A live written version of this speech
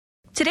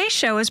Today's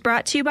show is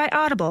brought to you by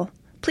Audible.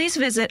 Please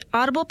visit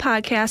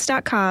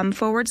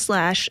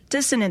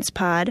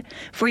audiblepodcast.com/dissonancepod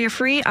for your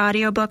free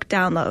audiobook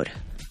download.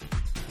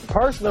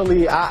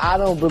 Personally, I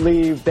don't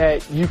believe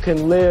that you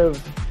can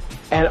live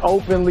an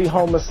openly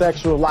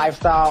homosexual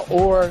lifestyle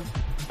or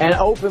an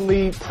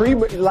openly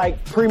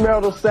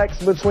premarital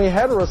sex between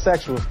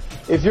heterosexuals.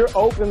 If you're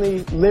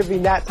openly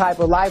living that type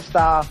of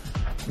lifestyle,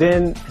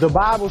 then the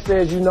Bible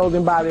says you know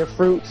them by their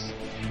fruits.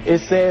 It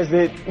says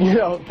that,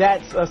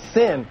 that's a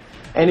sin.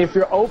 And if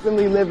you're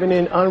openly living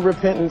in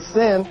unrepentant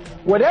sin,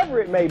 whatever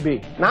it may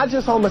be, not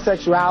just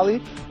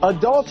homosexuality,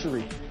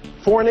 adultery,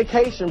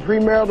 fornication,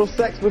 premarital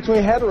sex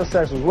between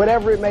heterosexuals,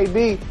 whatever it may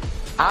be,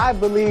 I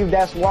believe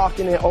that's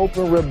walking in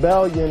open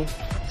rebellion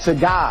to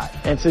God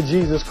and to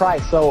Jesus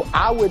Christ. So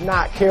I would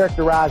not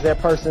characterize that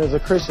person as a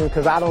Christian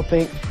because I don't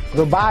think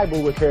the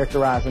Bible would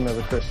characterize him as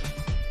a Christian.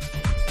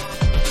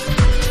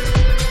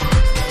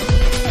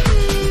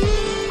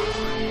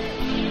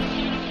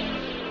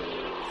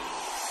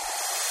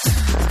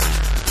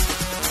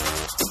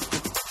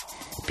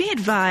 Be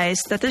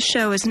advised that this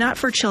show is not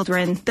for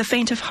children, the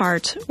faint of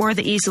heart, or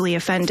the easily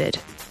offended.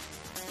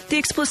 The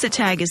explicit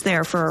tag is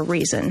there for a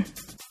reason.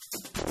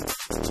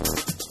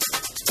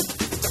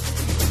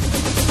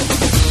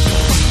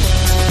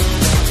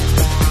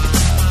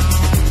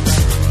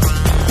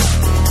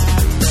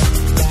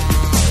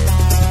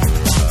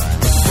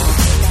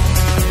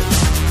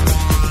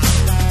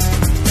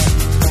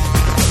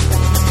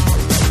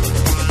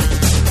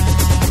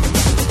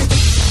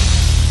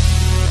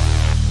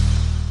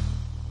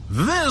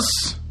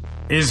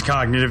 Is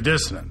Cognitive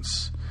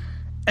Dissonance.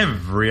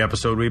 Every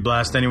episode we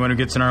blast anyone who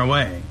gets in our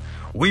way.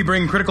 We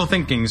bring critical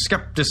thinking,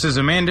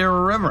 skepticism, and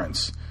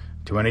irreverence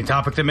to any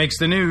topic that makes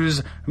the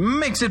news,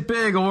 makes it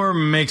big, or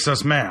makes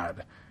us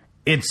mad.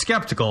 It's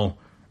skeptical,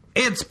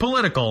 it's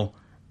political,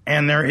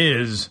 and there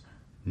is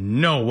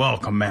no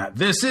welcome mat.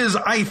 This is,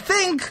 I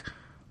think,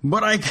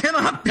 but I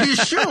cannot be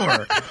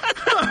sure.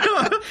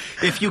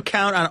 If you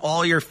count on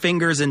all your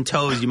fingers and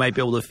toes, you might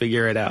be able to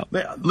figure it out.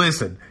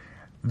 Listen.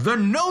 The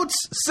notes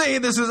say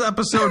this is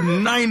episode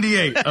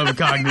 98 of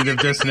Cognitive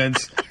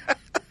Dissonance.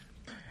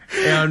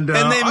 And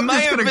they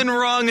might have been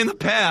wrong in the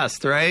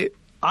past, right?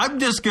 I'm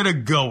just going to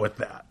go with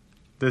that.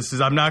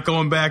 I'm not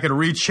going back and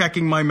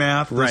rechecking my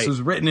math. Right. This was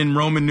written in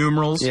Roman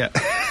numerals. Yeah.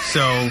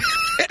 So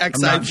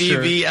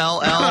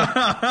XIVVLL.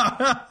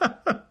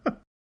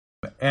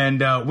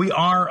 And we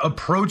are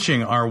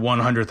approaching our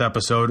 100th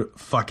episode,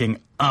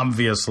 fucking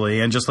obviously.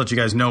 And just let you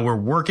guys know, we're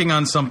working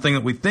on something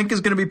that we think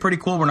is going to be pretty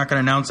cool. We're not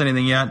going to announce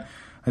anything yet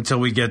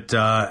until we get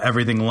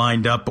everything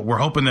lined up. But we're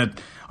hoping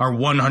that our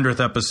 100th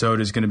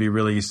episode is going to be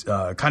really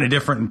kind of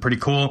different and pretty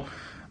cool.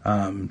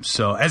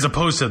 So as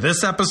opposed to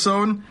this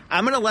episode,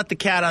 I'm going to let the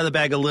cat out of the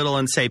bag a little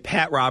and say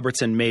Pat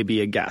Robertson may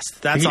be a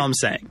guest. That's all I'm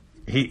saying.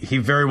 He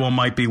very well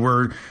might be.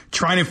 We're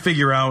trying to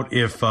figure out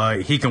if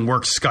he can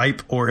work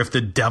Skype or if the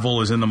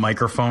devil is in the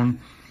microphone.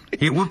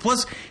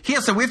 Plus, we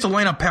have to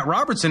line up Pat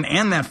Robertson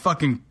and that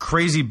fucking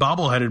crazy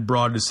bobbleheaded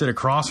broad to sit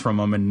across from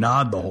him and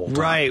nod the whole time.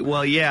 Right.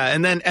 Well, yeah.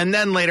 And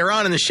then later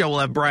on in the show, we'll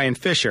have Brian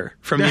Fisher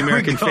from the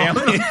American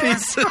Family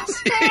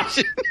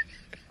Association.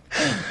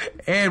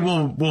 And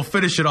we'll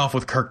finish it off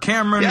with Kirk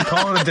Cameron.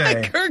 Call it a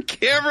day. Kirk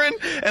Cameron.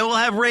 And we'll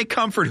have Ray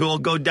Comfort, who will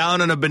go down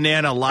on a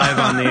banana live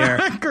on the air.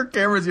 Kirk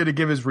Cameron's going to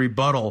give his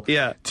rebuttal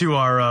to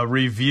our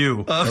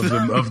review of the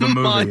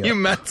movie.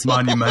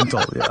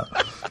 Monumental, yeah.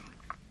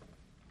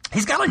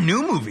 He's got a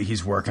new movie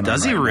he's working on.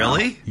 Does he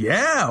really? Now.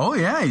 Yeah. Oh,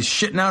 yeah. He's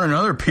shitting out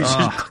another piece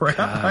of crap.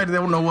 God. I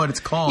don't know what it's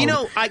called.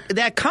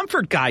 That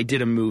Comfort guy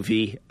did a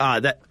movie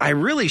that I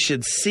really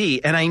should see.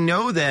 And I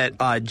know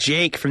that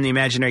Jake from the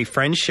Imaginary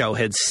Friends show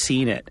had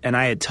seen it. And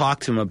I had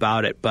talked to him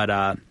about it. But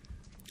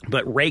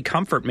Ray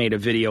Comfort made a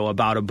video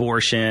about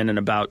abortion and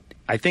about,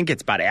 I think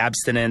it's about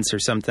abstinence or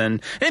something.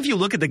 And if you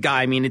look at the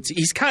guy, I mean,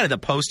 he's kind of the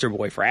poster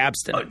boy for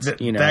abstinence.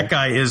 That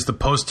guy is the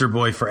poster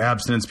boy for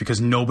abstinence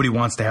because nobody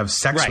wants to have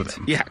sex with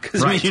him. Yeah,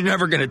 because you're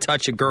never going to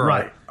touch a girl.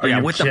 Right. Are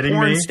you with kidding the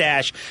porn me?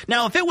 stash.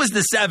 Now, if it was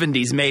the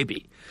 70s,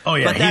 maybe. Oh,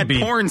 yeah. But that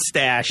porn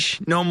stash,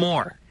 no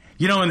more.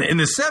 In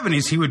the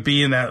 70s, he would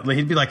be in that.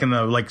 He'd be like in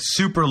the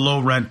super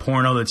low rent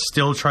porno that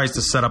still tries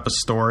to set up a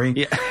story.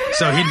 Yeah.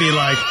 So he'd be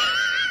like,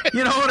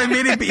 you know what I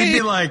mean? He'd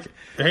be like,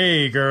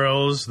 "Hey,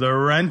 girls, the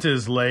rent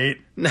is late."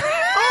 Oh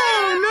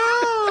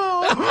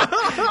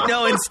no!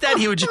 No, instead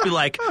he would just be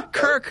like,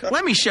 "Kirk,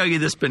 let me show you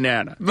this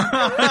banana."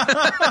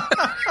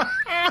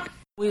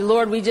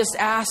 Lord, we just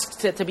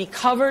asked it to be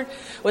covered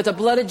with the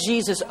blood of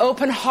Jesus.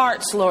 Open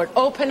hearts, Lord.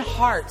 Open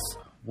hearts.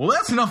 Well,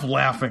 that's enough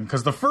laughing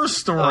because the first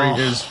story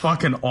is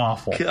fucking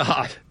awful.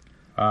 God.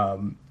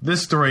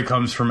 This story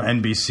comes from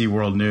NBC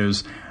World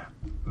News.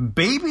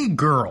 Baby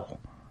girl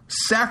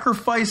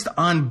sacrificed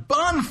on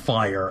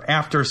bonfire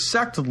after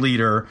sect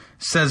leader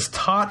says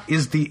Tot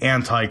is the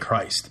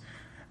Antichrist.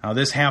 Now,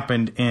 this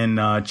happened in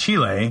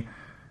Chile,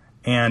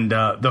 and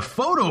the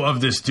photo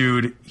of this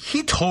dude,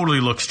 he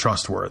totally looks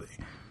trustworthy.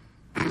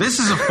 This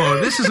is a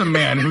photo. This is a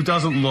man who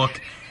doesn't look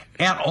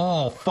at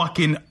all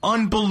fucking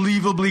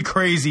unbelievably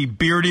crazy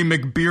Beardy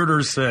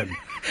McBearderson.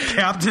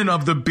 Captain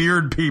of the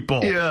beard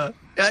people. Yeah.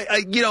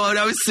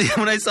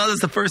 When I saw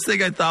this, the first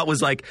thing I thought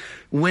was like,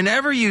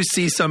 whenever you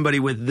see somebody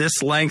with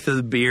this length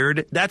of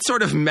beard, that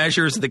sort of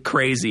measures the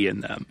crazy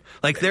in them.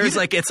 Like there's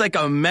it's like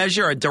a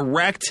measure, a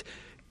direct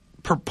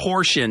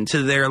proportion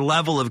to their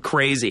level of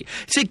crazy.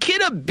 To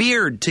get a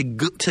beard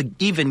to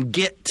even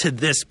get to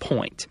this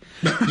point,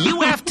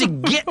 you have to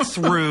get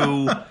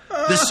through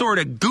the sort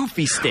of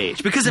goofy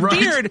stage, because a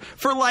beard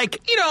for like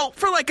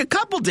a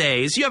couple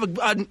days, you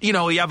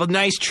have a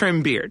nice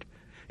trim beard.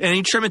 And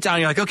you trim it down,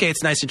 you're like, okay,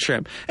 it's nice and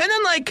trim. And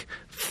then like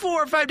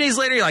 4 or 5 days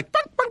later, you're like,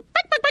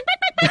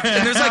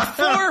 and there's like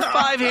 4 or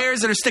 5 hairs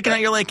that are sticking out.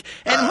 You're like,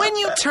 and when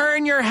you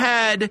turn your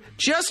head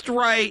just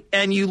right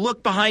and you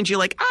look behind you,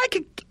 like,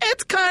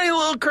 it's kind of a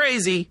little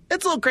crazy.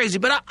 It's a little crazy,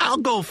 but I'll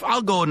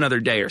go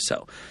another day or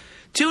so.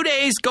 2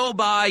 days go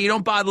by, you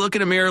don't bother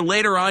looking in the mirror.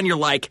 Later on, you're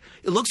like,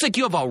 it looks like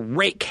you have a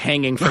rake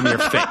hanging from your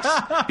face.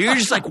 You're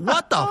just like,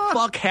 what the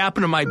fuck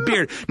happened to my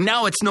beard?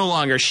 Now it's no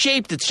longer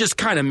shaped. It's just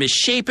kind of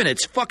misshapen.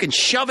 It's fucking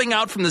shoving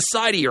out from the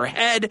side of your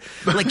head.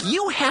 Like,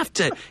 you have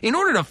to, in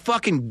order to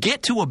fucking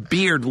get to a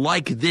beard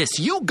like this,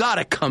 you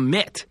gotta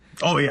commit.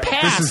 Oh, yeah.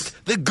 Past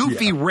the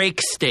goofy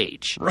rake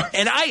stage. Right.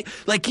 And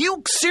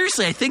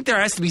seriously, I think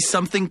there has to be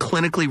something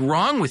clinically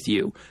wrong with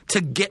you to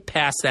get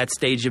past that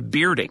stage of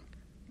bearding.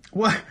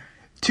 What?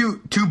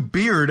 To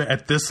beard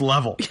at this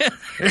level. Because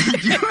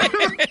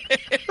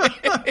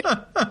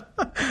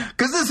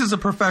this is a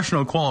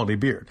professional quality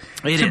beard.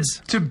 It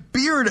is. To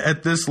beard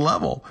at this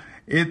level,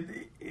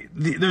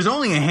 there's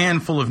only a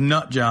handful of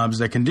nut jobs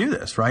that can do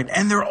this, right?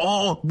 And they're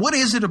all, what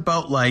is it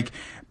about like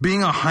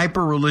being a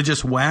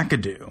hyper-religious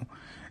wackadoo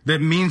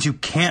that means you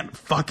can't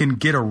fucking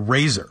get a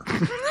razor?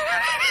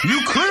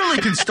 You clearly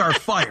can start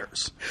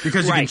fires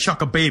because you can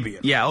chuck a baby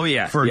in. Yeah, oh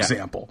yeah. For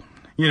example.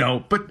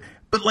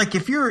 But like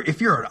if you're an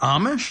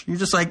Amish, you're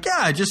just like,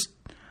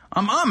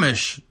 I'm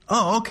Amish.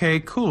 Oh, okay,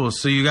 cool.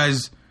 So you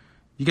guys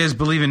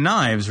believe in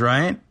knives,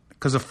 right?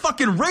 Because a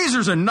fucking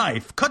razor's a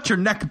knife. Cut your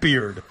neck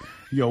beard,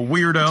 you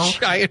weirdo.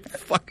 Giant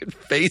fucking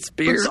face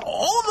beard. But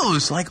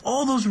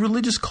all those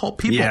religious cult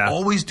people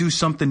always do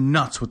something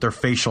nuts with their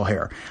facial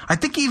hair. I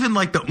think even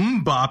like the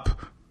Mbop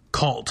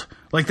cult,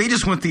 like they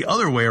just went the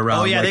other way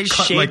around. Oh yeah, like, they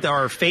shaved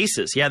our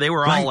faces. Yeah, they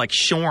were all like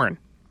shorn.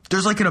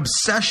 There's like an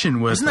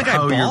obsession with. Isn't that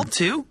guy bald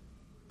too?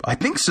 I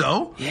think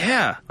so.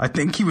 Yeah. I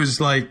think he's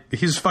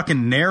fucking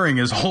naring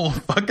his whole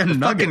fucking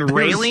nugget. Fucking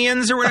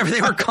Raelians or whatever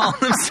they were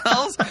calling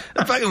themselves.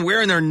 They're fucking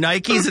wearing their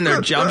Nikes and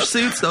their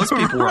jumpsuits. Those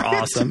people were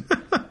awesome.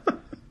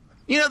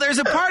 There's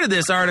a part of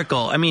this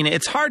article. I mean,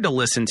 it's hard to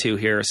listen to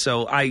here.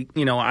 So I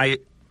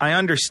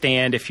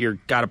understand if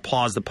you've got to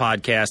pause the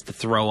podcast to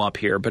throw up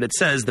here. But it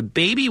says the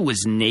baby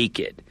was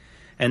naked.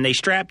 And they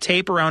strapped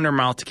tape around her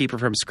mouth to keep her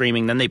from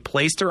screaming. Then they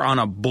placed her on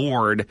a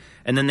board.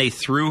 And then they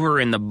threw her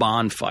in the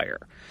bonfire.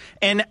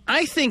 And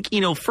I think,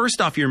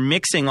 first off, you're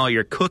mixing all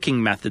your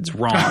cooking methods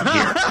wrong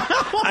here.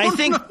 I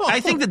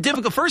think the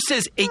difficult first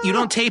is you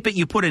don't tape it,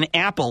 you put an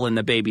apple in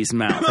the baby's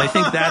mouth. I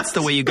think that's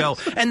the way you go.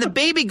 And the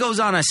baby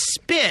goes on a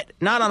spit,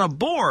 not on a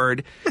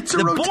board.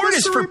 The board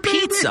is for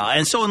pizza.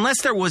 And so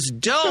unless there was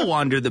dough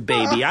under the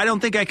baby, I don't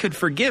think I could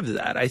forgive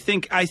that. I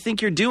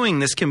think you're doing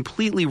this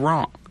completely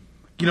wrong.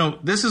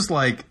 This is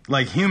like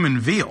human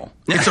veal.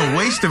 It's a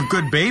waste of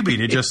good baby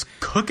to just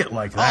cook it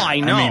like that. Oh, I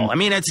know. I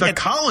mean, it's the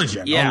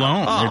collagen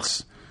alone. Oh.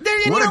 It's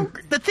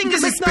the thing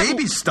is, it's not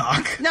baby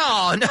stock. No.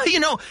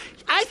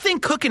 I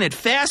think cooking it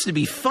fast would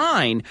be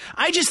fine.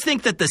 I just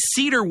think that the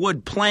cedar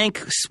wood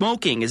plank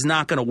smoking is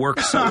not going to work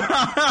so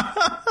well.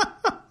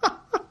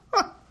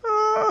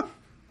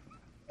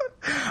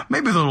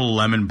 Maybe a little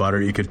lemon butter,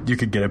 you could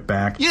get it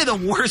back.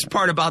 The worst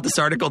part about this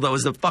article, though,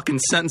 is the fucking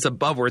sentence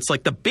above where it's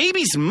like the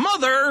baby's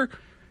mother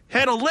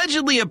had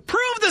allegedly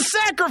approved the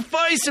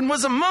sacrifice and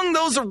was among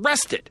those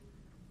arrested.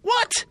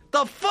 What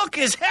the fuck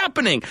is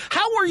happening?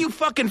 How were you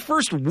fucking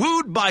first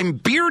wooed by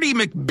Beardy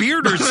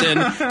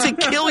McBearderson to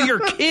kill your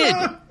kid?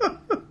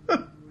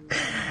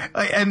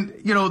 And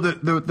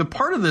the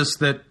part of this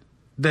that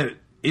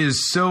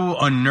is so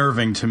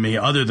unnerving to me,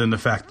 other than the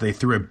fact that they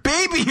threw a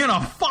baby in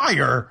a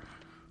fire.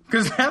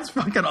 Because that's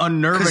fucking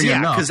unnerving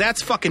enough. Because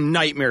that's fucking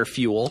nightmare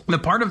fuel. The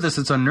part of this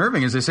that's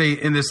unnerving is they say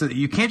in this that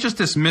you can't just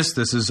dismiss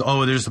this as,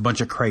 there's a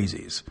bunch of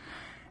crazies.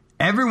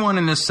 Everyone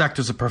in this sector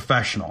is a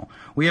professional.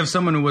 We have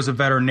someone who was a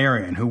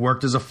veterinarian, who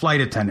worked as a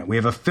flight attendant. We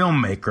have a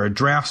filmmaker, a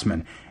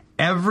draftsman.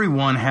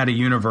 Everyone had a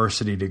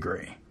university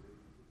degree.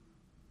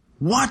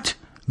 What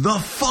the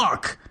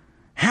fuck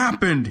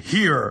happened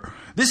here?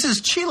 This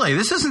is Chile.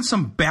 This isn't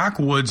some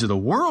backwoods of the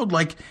world.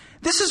 Like,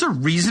 this is a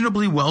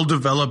reasonably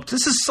well-developed...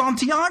 This is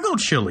Santiago,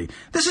 Chile.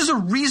 This is a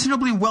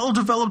reasonably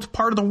well-developed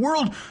part of the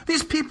world.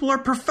 These people are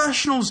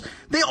professionals.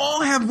 They all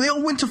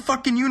went to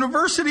fucking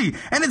university.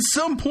 And at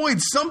some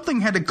point,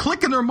 something had to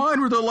click in their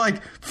mind where they're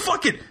like,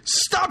 fuck it,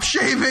 stop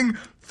shaving,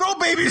 throw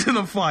babies in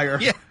the fire.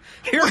 Yeah,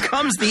 here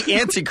comes the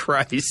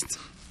Antichrist.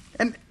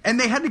 And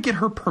they had to get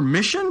her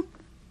permission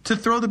to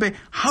throw the baby.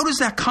 How does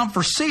that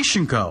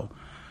conversation go?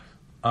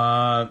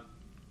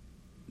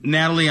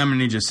 Natalie, I'm going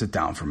to need you to sit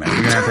down for a minute.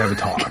 We're going to have a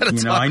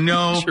talk. I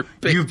know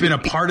you've been a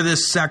part of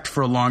this sect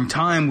for a long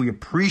time. We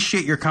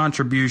appreciate your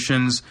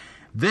contributions.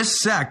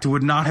 This sect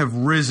would not have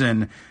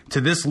risen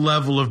to this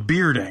level of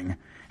bearding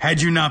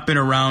had you not been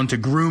around to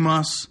groom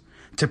us,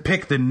 to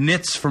pick the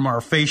nits from our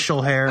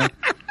facial hair,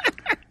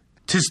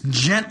 to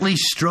gently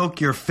stroke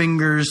your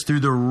fingers through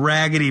the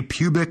raggedy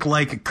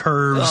pubic-like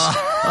curves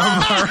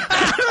of our...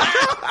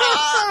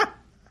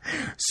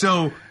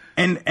 So,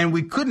 and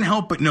we couldn't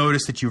help but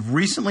notice that you've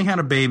recently had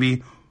a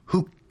baby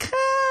who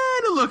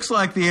kind of looks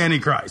like the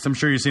Antichrist. I'm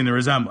sure you've seen the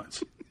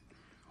resemblance.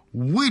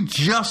 We'd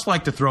just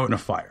like to throw it in a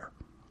fire.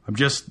 I'm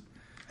just,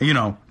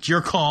 it's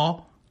your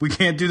call. We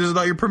can't do this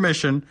without your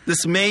permission.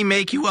 This may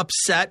make you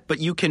upset, but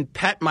you can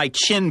pet my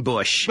chin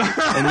bush, and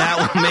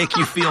that will make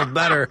you feel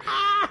better.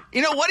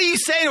 What do you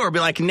say to her?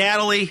 Be like,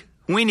 Natalie,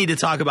 we need to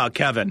talk about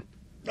Kevin.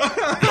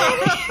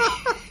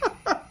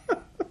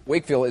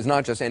 Wakefield is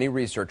not just any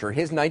researcher.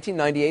 His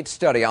 1998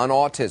 study on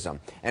autism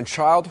and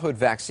childhood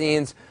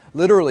vaccines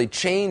literally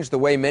changed the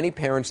way many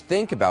parents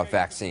think about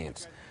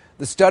vaccines.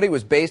 The study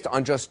was based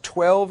on just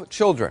 12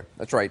 children.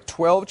 That's right,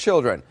 12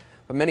 children.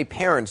 But many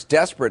parents,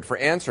 desperate for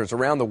answers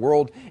around the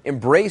world,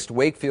 embraced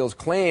Wakefield's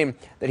claim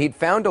that he'd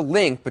found a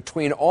link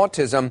between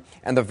autism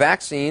and the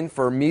vaccine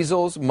for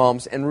measles,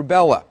 mumps, and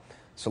rubella.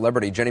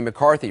 Celebrity Jenny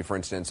McCarthy, for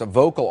instance, a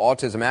vocal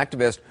autism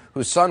activist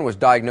whose son was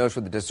diagnosed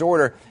with the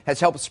disorder, has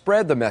helped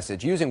spread the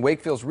message using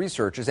Wakefield's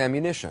research as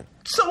ammunition.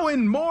 So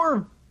in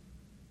more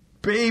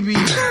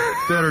babies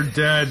that are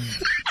dead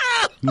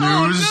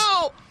news,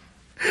 Oh,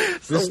 no!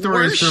 This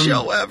story is from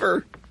show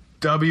ever.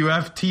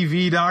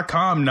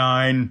 WFTV.com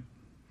 9.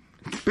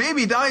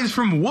 Baby dies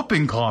from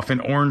whooping cough in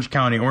Orange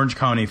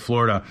County,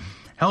 Florida.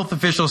 Health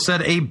officials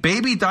said a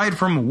baby died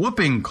from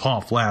whooping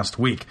cough last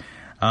week.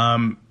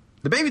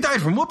 The baby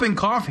died from whooping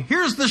cough.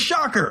 Here's the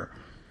shocker.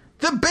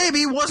 The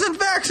baby wasn't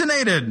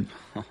vaccinated.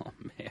 Oh,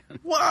 man.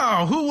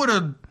 Wow. Who would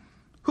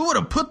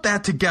have put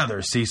that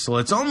together, Cecil?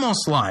 It's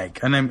almost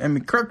like,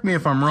 and correct me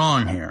if I'm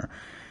wrong here,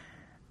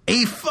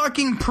 a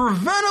fucking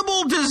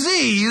preventable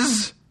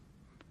disease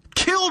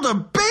killed a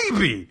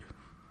baby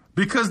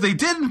because they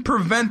didn't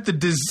prevent the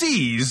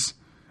disease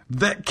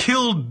that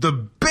killed the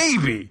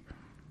baby.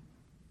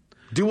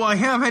 Do I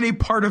have any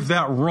part of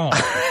that wrong?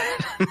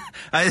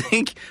 I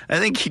think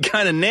you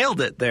kind of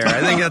nailed it there.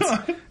 I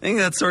think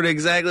that's sort of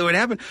exactly what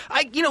happened.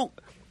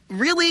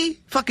 Really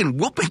fucking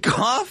whooping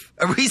cough?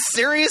 Are we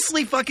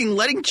seriously fucking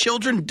letting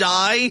children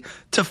die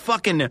to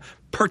fucking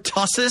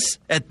pertussis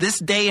at this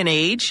day and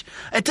age?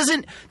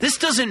 This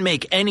doesn't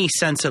make any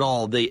sense at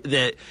all.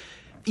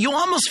 You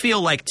almost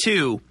feel like,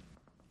 too,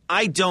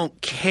 I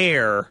don't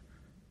care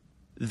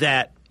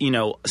that,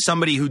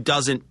 somebody who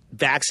doesn't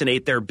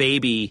vaccinate their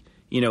baby,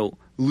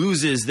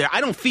 loses their...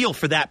 I don't feel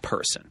for that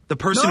person. The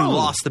person who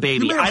lost the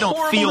baby. I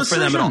don't feel for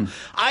them at all.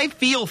 I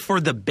feel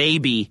for the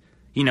baby,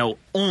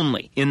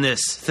 only in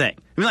this thing.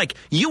 I mean,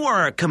 you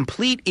are a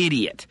complete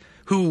idiot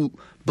who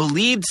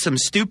believed some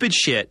stupid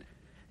shit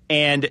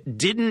and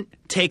didn't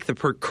take the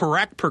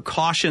correct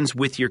precautions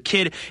with your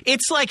kid.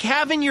 It's like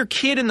having your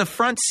kid in the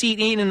front seat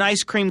eating an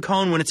ice cream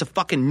cone when it's a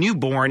fucking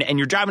newborn and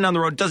you're driving down the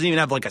road, doesn't even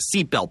have a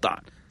seatbelt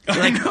on.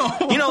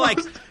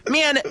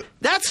 Man,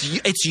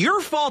 it's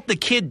your fault the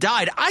kid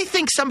died. I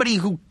think somebody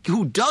who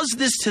does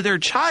this to their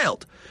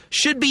child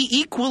should be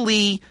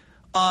equally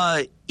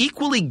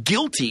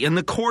guilty in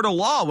the court of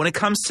law when it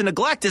comes to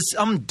neglect as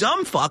some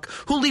dumb fuck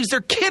who leaves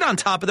their kid on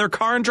top of their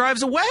car and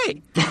drives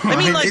away. I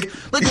mean,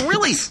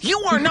 really,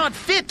 you are not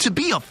fit to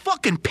be a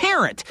fucking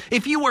parent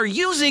if you are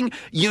using,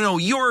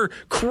 your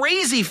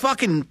crazy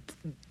fucking...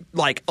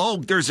 I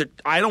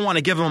don't want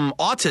to give them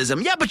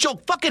autism. Yeah, but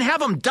you'll fucking have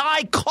them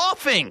die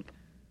coughing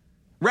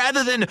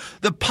rather than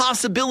the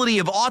possibility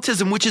of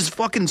autism, which is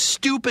fucking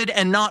stupid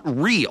and not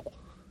real.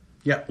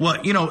 Yeah,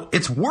 well,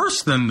 it's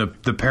worse than the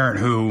parent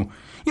who,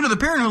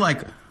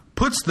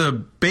 puts the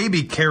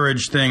baby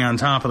carriage thing on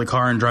top of the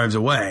car and drives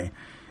away.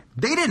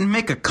 They didn't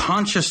make a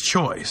conscious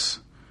choice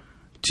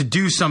to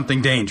do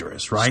something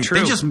dangerous, right? It's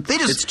true.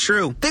 It's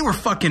true. They were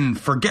fucking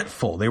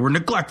forgetful. They were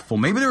neglectful.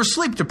 Maybe they were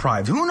sleep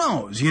deprived. Who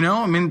knows?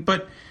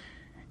 But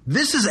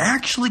this is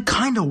actually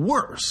kind of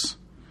worse.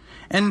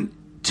 And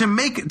to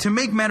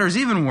make matters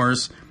even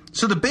worse,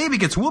 so the baby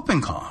gets whooping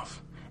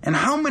cough. And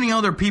how many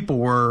other people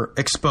were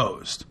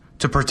exposed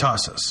to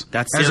pertussis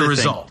as a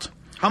result? Thing.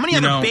 How many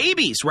other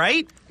babies,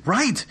 right?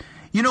 Right.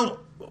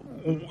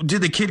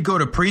 Did the kid go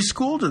to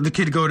preschool? Did the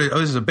kid go to,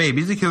 this is a baby,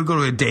 did the kid go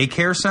to a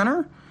daycare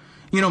center?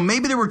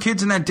 Maybe there were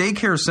kids in that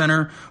daycare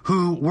center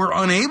who were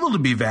unable to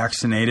be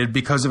vaccinated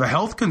because of a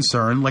health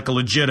concern, like a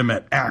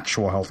legitimate,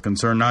 actual health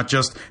concern, not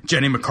just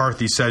Jenny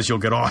McCarthy says you'll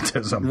get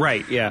autism.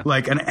 Right, yeah.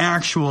 Like an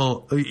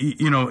actual,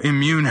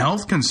 immune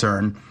health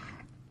concern.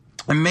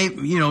 And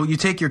maybe, you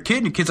take your kid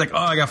and your kid's like, oh,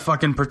 I got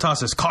fucking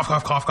pertussis. Cough,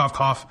 cough, cough, cough,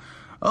 cough.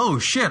 Oh,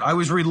 shit. I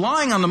was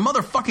relying on the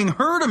motherfucking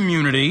herd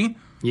immunity.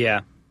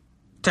 Yeah.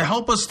 To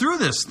help us through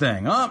this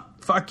thing. Oh,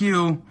 fuck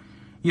you.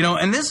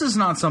 And this is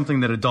not something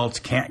that adults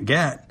can't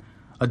get.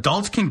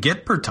 Adults can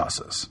get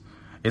pertussis.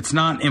 It's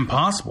not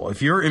impossible.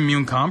 If you're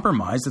immune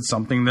compromised, it's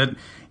something that,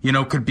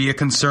 could be a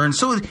concern.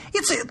 So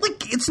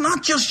it's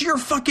not just your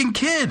fucking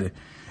kid.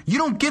 You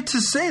don't get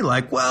to say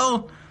like,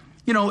 well,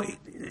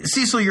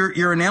 Cecil,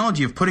 your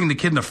analogy of putting the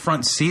kid in the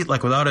front seat,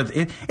 like without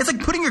it's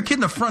like putting your kid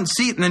in the front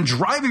seat and then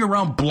driving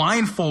around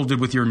blindfolded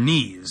with your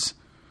knees.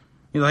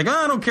 You're like,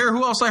 I don't care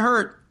who else I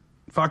hurt.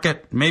 Fuck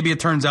it. Maybe it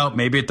turns out,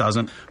 maybe it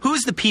doesn't.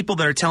 Who's the people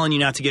that are telling you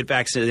not to get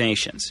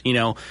vaccinations?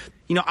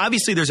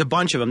 Obviously there's a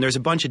bunch of them. There's a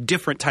bunch of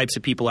different types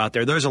of people out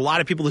there. There's a lot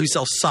of people who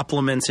sell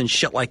supplements and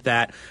shit like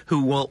that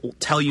who will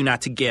tell you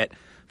not to get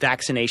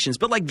vaccinations.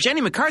 But like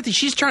Jenny McCarthy,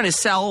 she's trying to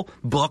sell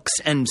books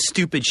and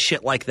stupid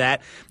shit like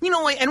that.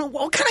 And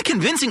what kind of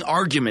convincing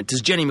argument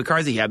does Jenny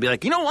McCarthy have? Be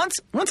like,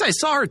 once I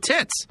saw her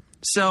tits.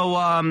 So,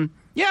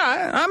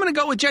 yeah, I'm going to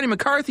go with Jenny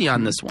McCarthy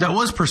on this one. That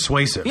was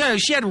persuasive. Yeah,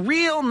 she had a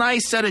real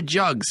nice set of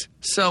jugs.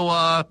 So,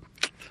 I'm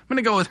going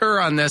to go with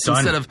her on this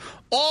instead of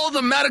all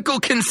the medical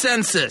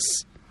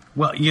consensus.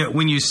 Well,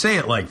 when you say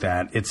it like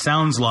that, it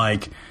sounds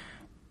like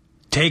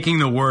taking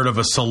the word of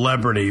a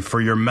celebrity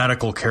for your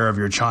medical care of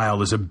your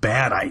child is a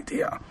bad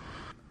idea.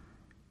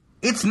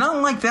 It's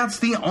not like that's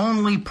the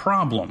only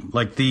problem.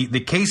 Like the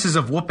cases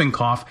of whooping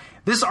cough.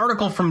 This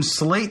article from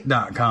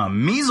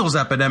Slate.com, measles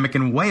epidemic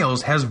in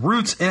Wales has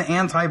roots in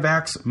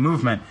anti-vax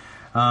movement.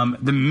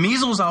 The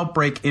measles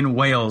outbreak in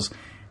Wales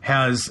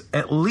has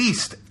at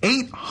least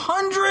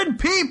 800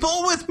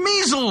 people with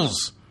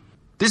measles.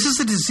 This is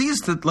a disease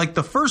that, like,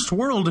 the first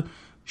world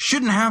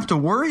shouldn't have to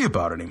worry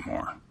about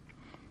anymore.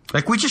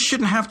 Like, we just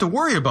shouldn't have to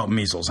worry about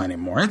measles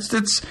anymore.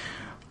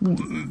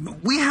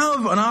 We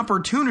have an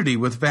opportunity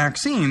with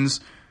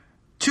vaccines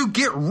to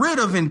get rid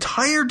of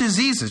entire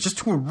diseases, just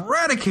to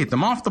eradicate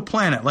them off the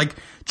planet. Like,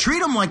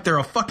 treat them like they're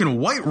a fucking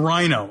white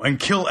rhino and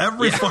kill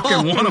every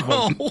fucking one of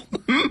them.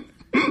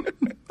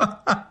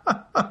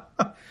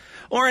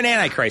 Or an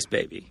Antichrist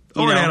baby.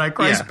 Or an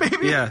Antichrist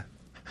baby. Yeah.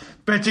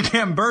 Bet you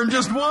can't burn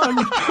just one.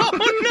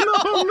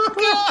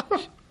 Oh, no.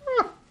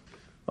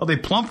 Well, they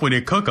plump when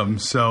you cook them,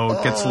 so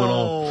it gets a little...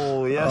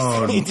 Oh,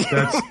 yes, they do.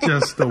 That's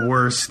just the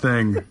worst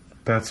thing.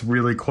 That's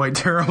really quite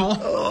terrible.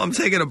 Oh, I'm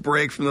taking a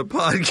break from the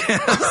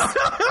podcast.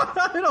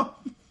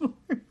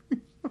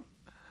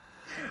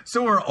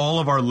 So are all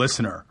of our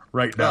listener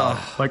right now.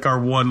 Oh. Like our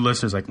one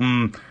listener's like,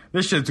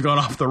 this shit's gone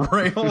off the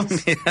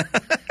rails. Yeah.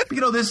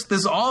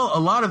 A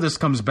lot of this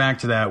comes back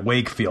to that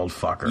Wakefield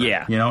fucker.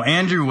 Yeah.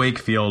 Andrew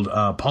Wakefield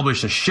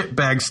published a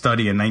shitbag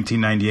study in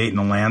 1998 in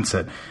The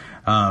Lancet,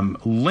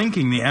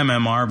 linking the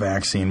MMR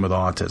vaccine with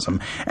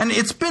autism. And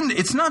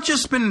it's not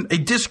just been a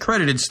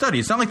discredited study.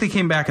 It's not like they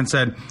came back and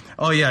said,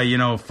 oh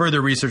yeah,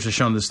 further research has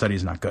shown this study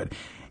is not good.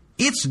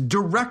 It's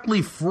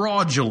directly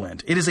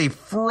fraudulent. It is a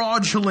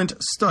fraudulent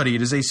study.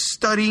 It is a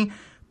study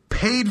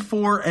paid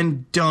for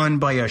and done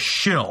by a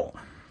shill.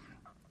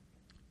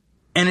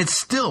 And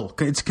it's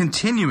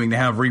continuing to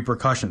have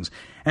repercussions.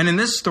 And in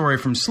this story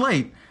from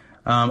Slate,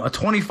 a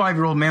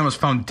 25-year-old man was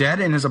found dead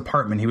in his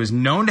apartment. He was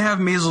known to have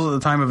measles at the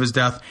time of his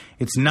death.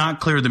 It's not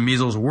clear the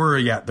measles were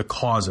yet the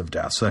cause of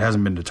death, so it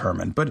hasn't been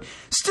determined. But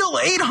still,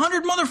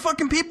 800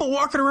 motherfucking people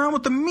walking around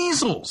with the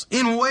measles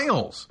in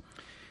Wales.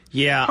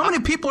 Yeah. How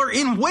many people are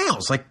in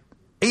Wales? Like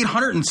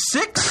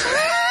 806?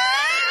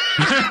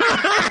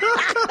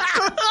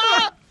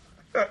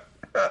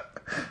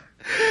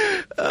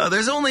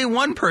 There's only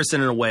one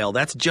person in a whale.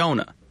 That's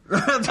Jonah.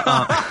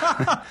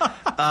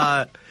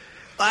 I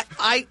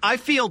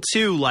feel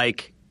too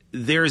like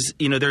there's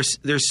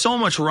so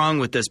much wrong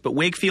with this, but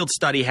Wakefield's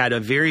study had a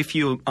very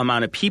few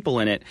amount of people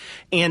in it.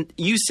 And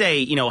you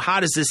say, how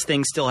does this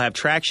thing still have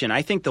traction?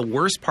 I think the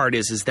worst part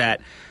is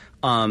that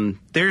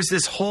there's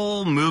this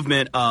whole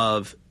movement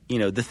of,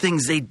 the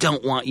things they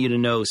don't want you to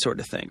know sort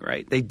of thing,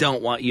 right? They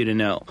don't want you to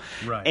know.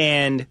 Right.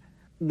 And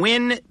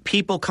when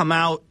people come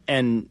out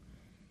and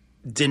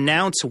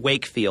denounce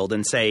Wakefield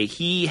and say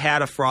he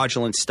had a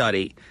fraudulent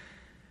study,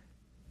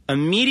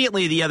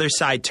 immediately the other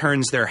side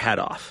turns their head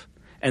off.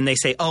 And they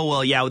say, oh,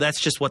 well, yeah,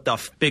 that's just what the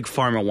big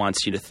pharma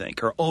wants you to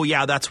think. Or, oh,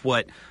 yeah, that's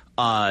what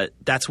the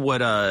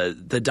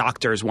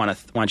doctors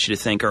want you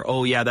to think. Or,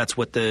 oh, yeah, that's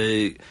what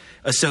the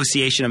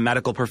Association of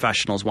Medical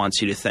Professionals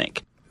wants you to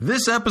think.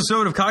 This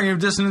episode of Cognitive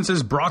Dissonance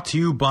is brought to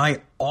you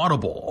by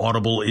Audible.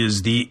 Audible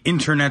is the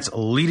internet's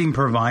leading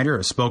provider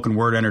of spoken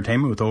word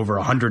entertainment with over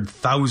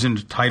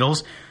 100,000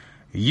 titles.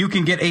 You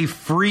can get a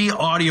free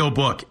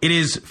audiobook. It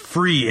is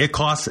free. It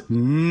costs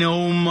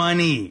no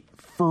money.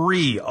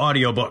 Free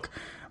audiobook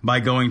by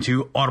going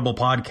to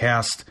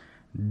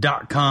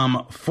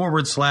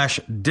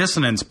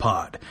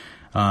audiblepodcast.com/dissonancepod.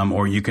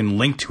 Or you can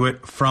link to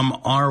it from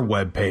our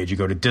webpage. You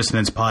go to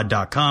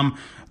dissonancepod.com.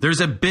 There's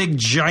a big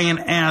giant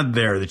ad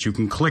there that you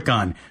can click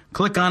on.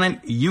 Click on it.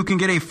 You can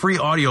get a free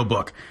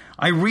audiobook.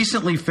 I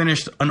recently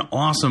finished an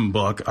awesome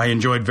book I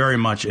enjoyed very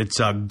much. It's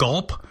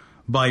Gulp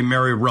by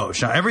Mary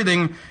Roach. Now,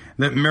 everything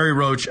that Mary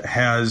Roach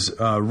has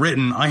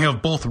written, I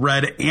have both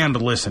read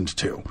and listened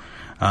to.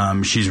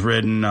 She's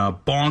written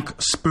Bonk,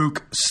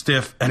 Spook,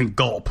 Stiff, and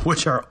Gulp,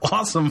 which are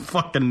awesome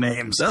fucking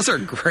names. Those are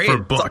great for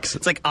books.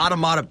 It's like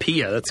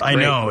onomatopoeia. That's great. I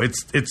know.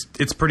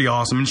 It's pretty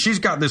awesome. And she's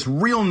got this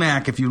real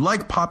knack. If you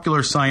like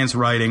popular science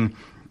writing,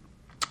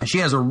 she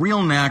has a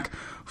real knack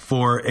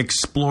for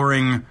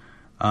exploring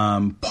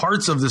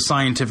parts of the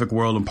scientific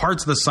world and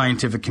parts of the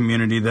scientific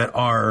community that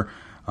are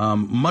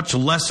much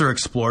lesser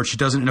explored. She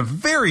does it in a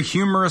very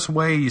humorous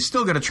way. You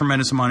still get a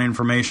tremendous amount of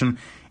information.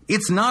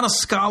 It's not a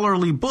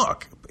scholarly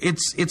book.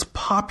 It's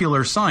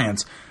popular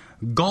science.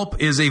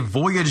 Gulp is a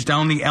voyage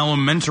down the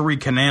alimentary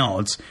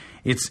canal.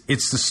 It's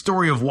the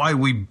story of why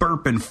we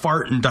burp and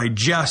fart and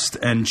digest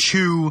and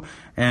chew,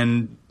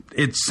 and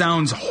it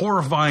sounds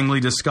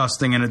horrifyingly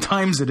disgusting, and at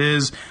times it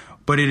is,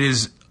 but it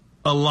is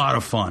a lot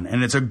of fun,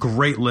 and it's a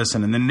great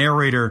listen, and the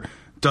narrator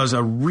does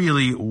a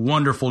really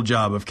wonderful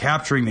job of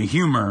capturing the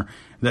humor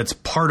that's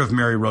part of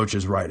Mary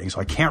Roach's writing. So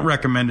I can't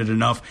recommend it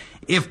enough.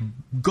 If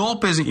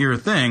Gulp isn't your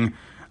thing,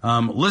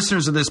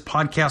 listeners of this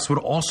podcast would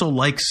also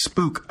like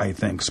Spook, I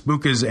think.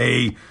 Spook is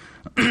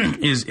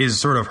is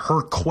sort of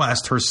her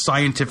quest, her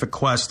scientific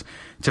quest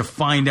to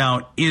find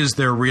out, is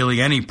there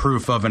really any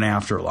proof of an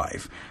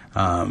afterlife?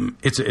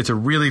 It's a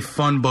really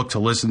fun book to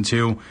listen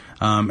to,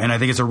 and I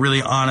think it's a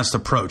really honest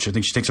approach. I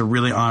think she takes a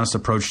really honest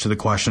approach to the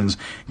questions,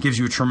 gives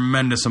you a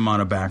tremendous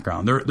amount of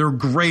background. They're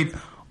great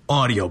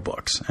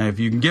audiobooks, and if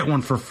you can get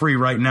one for free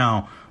right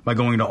now by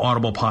going to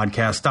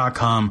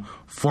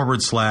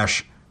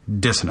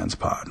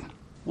audiblepodcast.com/dissonancepod.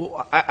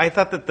 Well, I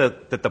thought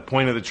that the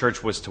point of the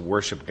church was to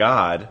worship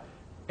God,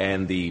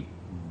 and the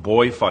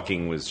boy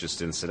fucking was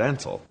just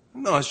incidental.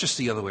 No, it's just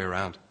the other way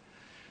around.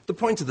 The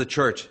point of the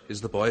church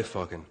is the boy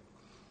fucking.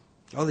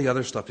 All the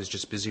other stuff is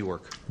just busy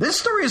work. This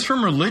story is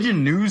from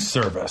Religion News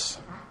Service.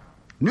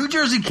 New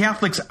Jersey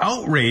Catholics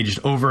outraged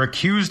over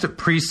accused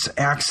priests'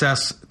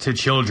 access to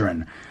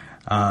children.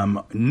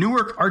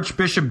 Newark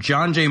Archbishop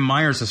John J.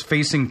 Myers is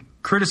facing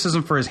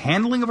criticism for his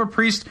handling of a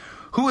priest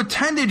who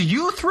attended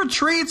youth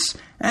retreats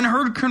and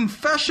heard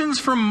confessions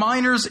from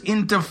minors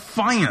in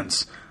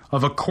defiance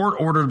of a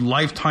court-ordered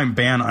lifetime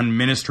ban on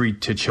ministry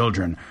to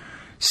children.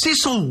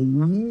 Cecil,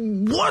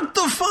 what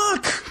the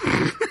fuck?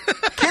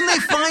 Can they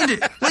find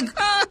it? Like,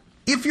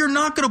 if you're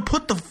not going to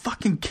put the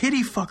fucking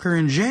kiddie fucker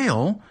in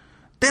jail,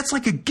 that's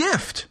like a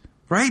gift,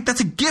 right?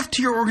 That's a gift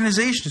to your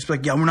organization. It's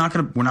like, yeah, we're not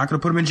going to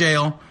put him in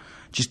jail.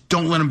 Just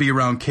don't let him be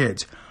around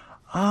kids.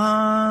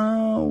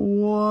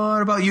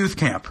 What about youth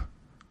camp?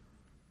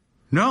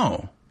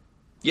 No.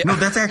 Yeah. No,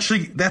 that's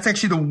actually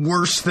the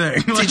worst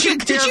thing.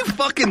 Did you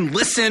fucking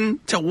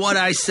listen to what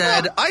I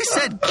said? I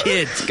said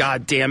kids,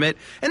 God damn it.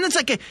 And it's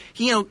like, it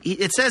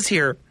says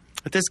here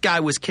that this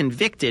guy was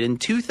convicted in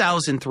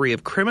 2003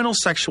 of criminal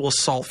sexual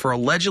assault for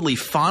allegedly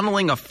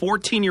fondling a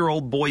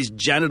 14-year-old boy's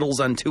genitals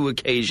on 2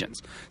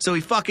 occasions. So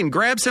he fucking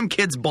grabbed some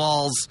kid's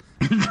balls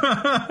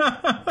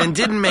and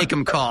didn't make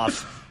him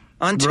cough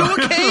on 2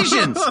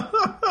 occasions.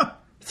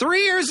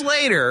 3 years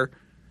later,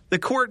 the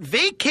court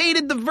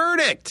vacated the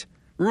verdict,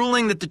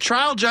 ruling that the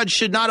trial judge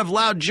should not have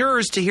allowed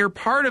jurors to hear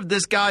part of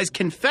this guy's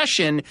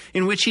confession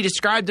in which he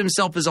described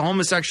himself as a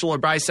homosexual or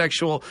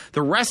bisexual.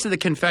 The rest of the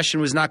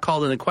confession was not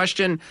called into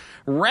question.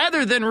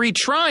 Rather than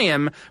retry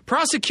him,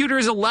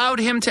 prosecutors allowed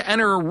him to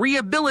enter a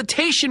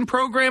rehabilitation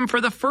program for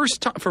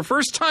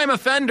first-time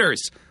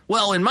offenders.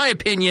 Well, in my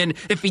opinion,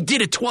 if he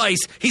did it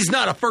twice, he's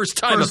not a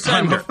first-time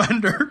offender.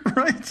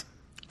 Right.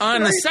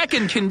 On the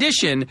second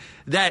condition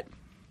that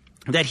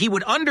he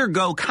would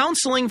undergo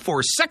counseling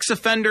for sex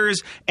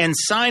offenders and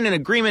sign an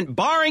agreement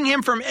barring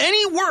him from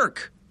any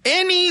work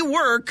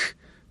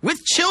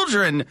with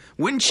children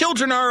when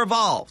children are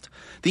involved.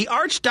 The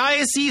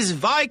Archdiocese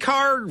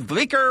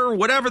vicar,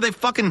 whatever they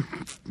fucking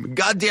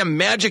goddamn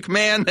magic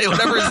man,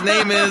 whatever his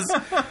name is,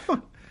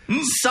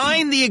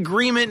 signed the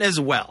agreement as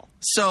well.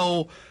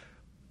 So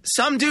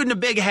some dude in a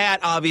big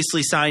hat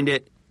obviously signed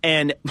it.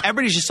 And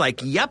everybody's just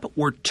like, yep,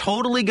 we're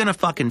totally going to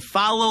fucking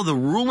follow the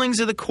rulings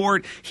of the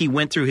court. He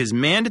went through his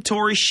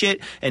mandatory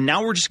shit, and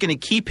now we're just going to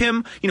keep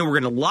him. We're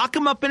going to lock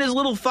him up in his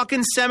little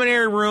fucking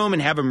seminary room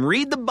and have him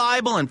read the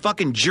Bible and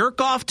fucking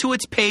jerk off to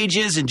its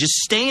pages and just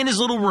stay in his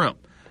little room.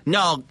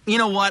 No, you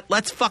know what?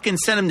 Let's fucking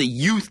send him to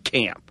youth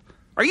camp.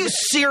 Are you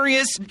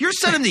serious? You're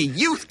sending him to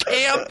youth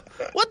camp?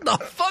 What the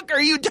fuck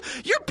are you doing?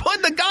 You're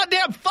putting the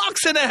goddamn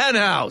fox in the hen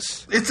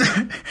house.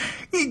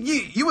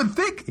 You would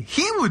think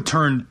he would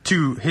turn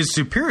to his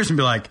superiors and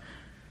be like,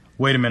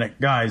 wait a minute,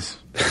 guys.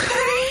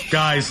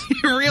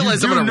 You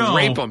realize I'm going to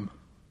rape him.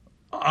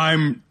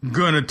 I'm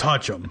going to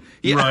touch him,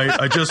 right?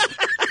 I just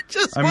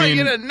want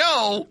you to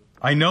know.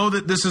 I know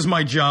that this is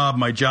my job.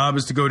 My job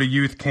is to go to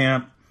youth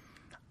camp.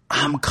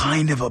 I'm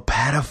kind of a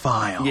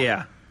pedophile.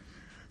 Yeah.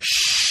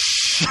 Shh.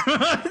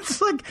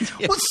 It's like,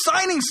 what's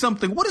signing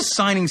something? What does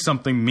signing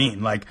something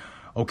mean? Like,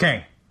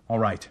 okay, all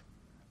right.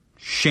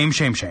 Shame.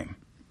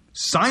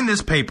 Sign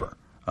this paper.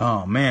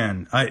 Oh,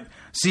 man. I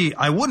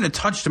wouldn't have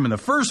touched him in the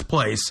first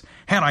place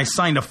had I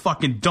signed a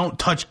fucking don't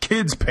touch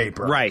kids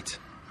paper. Right.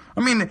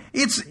 I mean,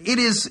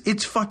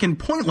 it's fucking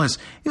pointless.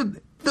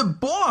 the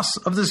boss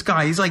of this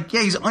guy, he's like,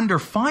 yeah, he's under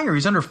fire.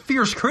 He's under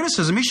fierce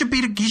criticism. He should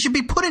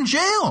be put in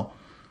jail.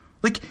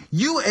 Like,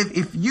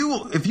 if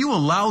you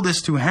allow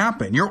this to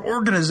happen, your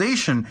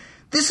organization,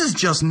 this is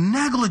just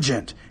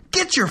negligent.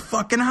 Get your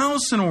fucking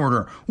house in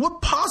order.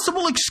 What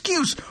possible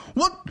excuse?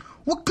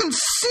 What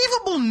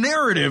conceivable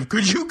narrative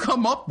could you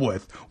come up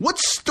with? What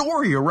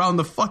story around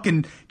the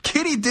fucking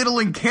Kiddie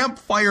Diddling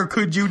Campfire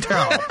could you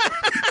tell?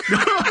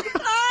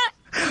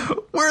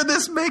 Where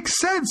this makes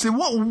sense? In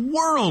what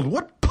world?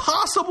 What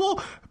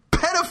possible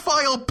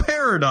pedophile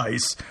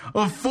paradise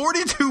of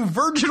 42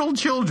 virginal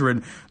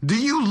children do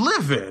you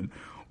live in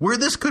where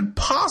this could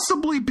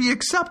possibly be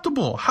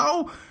acceptable?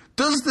 How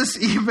does this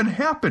even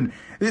happen?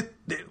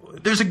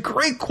 There's a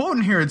great quote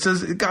in here. It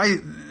says, the guy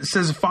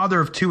says, father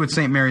of two at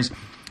St. Mary's,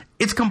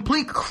 it's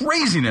complete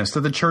craziness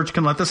that the church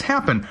can let this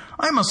happen.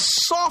 I'm a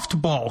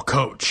softball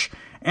coach,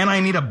 and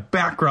I need a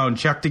background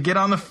check to get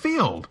on the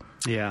field.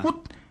 Yeah.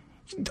 Well,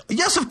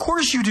 yes, of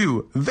course you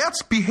do.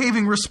 That's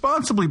behaving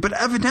responsibly. But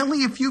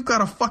evidently, if you've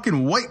got a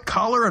fucking white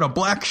collar and a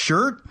black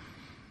shirt,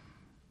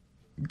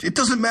 it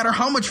doesn't matter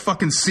how much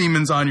fucking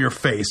semen's on your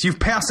face. You've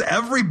passed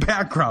every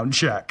background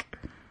check.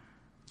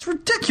 It's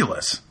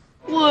ridiculous.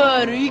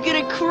 What, are you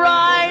gonna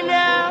cry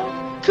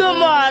now?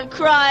 Come on,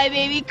 cry,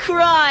 baby.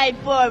 Cry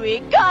for me.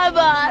 Come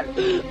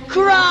on.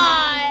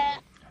 Cry.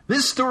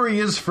 This story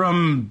is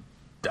from,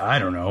 I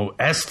don't know,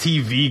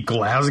 STV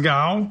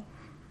Glasgow?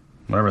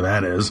 Whatever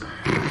that is.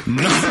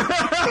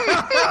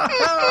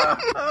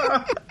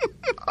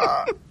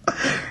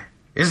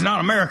 It's not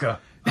America.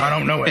 I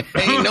don't know it.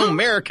 Ain't no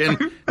Americans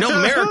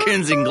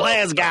in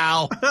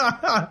Glasgow.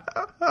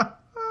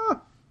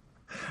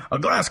 A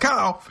glass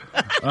cow.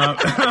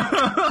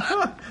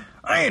 I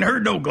ain't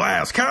heard no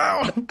glass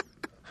cow.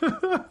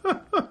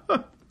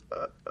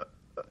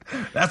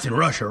 That's in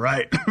Russia,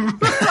 right?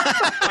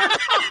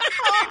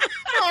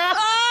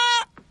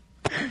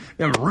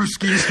 Them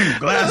Ruskies in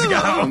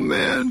Glasgow. Oh,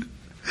 man.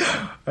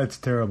 That's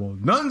terrible.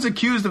 Nuns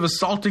accused of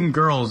assaulting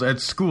girls at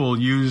school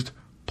used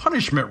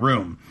punishment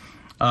room.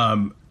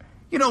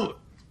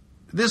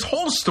 This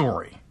whole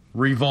story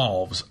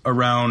revolves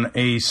around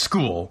a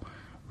school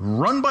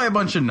run by a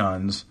bunch of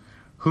nuns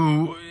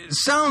who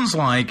sounds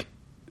like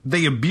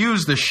they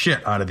abuse the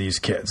shit out of these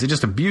kids. They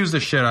just abuse the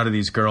shit out of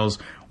these girls.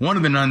 One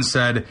of the nuns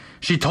said,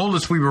 she told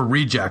us we were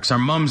rejects. Our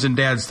mums and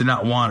dads did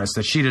not want us,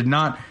 that she had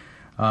not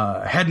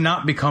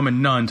become a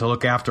nun to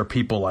look after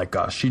people like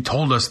us. She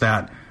told us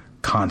that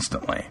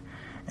constantly.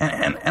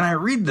 And I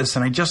read this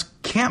and I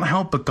just can't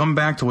help but come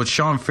back to what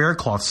Sean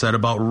Faircloth said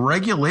about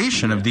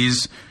regulation of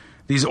these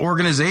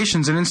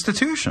organizations and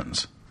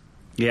institutions.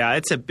 Yeah,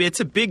 it's a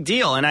big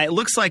deal, and it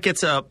looks like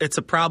it's a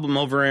problem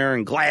over there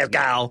in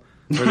Glasgow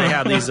where they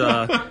have these.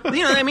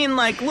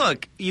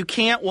 Look, you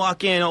can't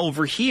walk in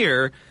over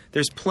here.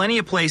 There's plenty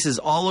of places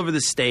all over the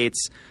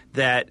states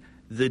that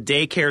the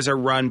daycares are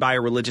run by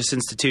a religious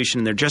institution,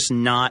 and they're just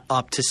not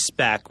up to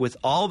spec with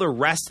all the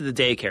rest of the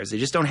daycares. They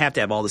just don't have to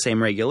have all the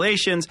same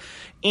regulations,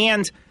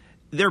 and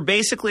they're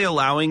basically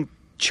allowing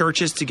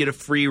churches to get a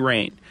free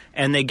rein,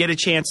 and they get a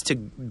chance to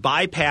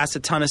bypass a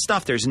ton of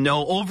stuff. There's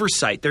no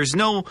oversight. There's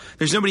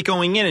nobody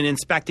going in and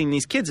inspecting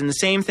these kids. And the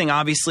same thing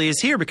obviously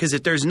is here, because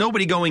if there's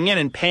nobody going in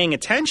and paying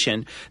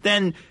attention,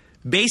 then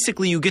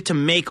basically you get to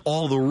make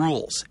all the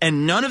rules.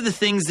 And none of the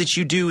things that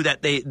you do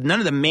none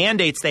of the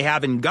mandates they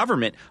have in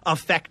government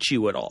affect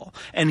you at all.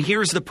 And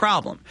here's the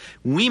problem.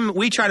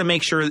 We try to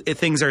make sure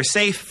things are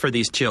safe for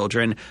these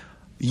children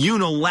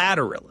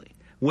unilaterally.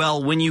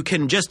 Well, when you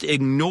can just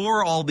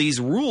ignore all these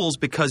rules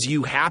because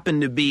you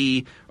happen to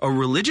be a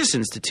religious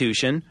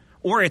institution,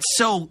 or it's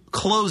so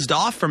closed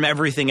off from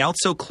everything else,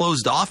 so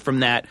closed off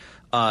from that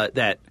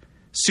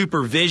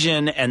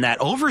supervision and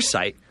that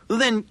oversight, well,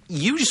 then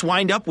you just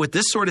wind up with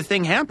this sort of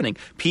thing happening.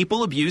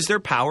 People abuse their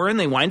power and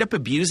they wind up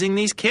abusing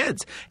these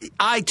kids.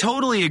 I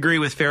totally agree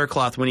with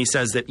Faircloth when he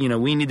says that,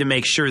 we need to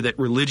make sure that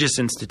religious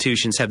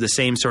institutions have the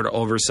same sort of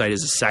oversight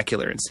as the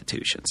secular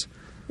institutions.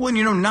 Well,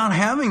 not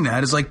having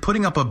that is like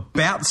putting up a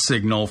bat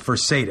signal for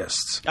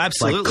sadists.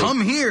 Absolutely. Like,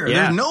 come here.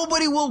 Yeah.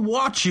 Nobody will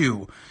watch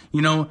you.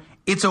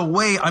 It's a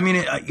way,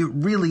 it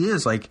really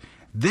is like,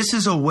 this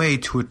is a way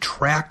to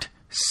attract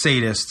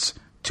sadists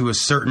to a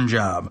certain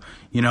job.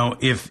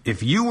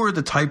 If you were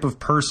the type of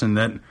person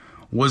that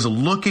was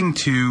looking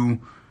to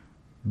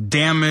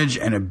damage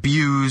and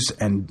abuse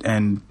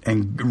and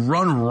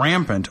run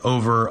rampant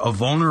over a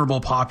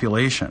vulnerable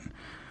population,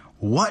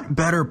 what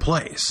better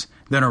place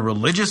than a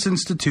religious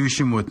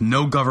institution with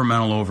no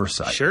governmental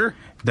oversight? Sure.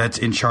 That's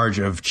in charge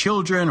of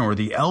children or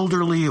the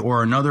elderly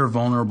or another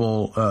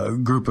vulnerable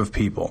group of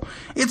people.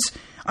 It's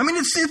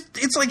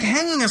like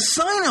hanging a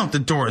sign out the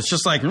door. It's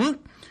just like,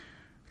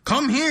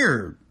 come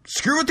here,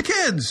 screw with the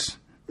kids.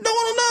 No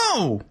one will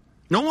know.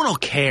 No one will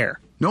care.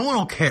 No one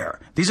will care.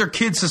 These are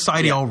kids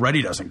society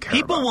already doesn't care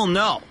People about. will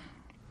know.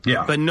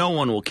 Yeah. But no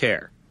one will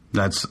care.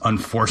 That's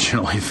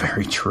unfortunately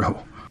very true.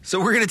 So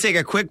we're going to take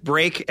a quick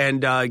break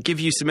and give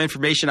you some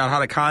information on how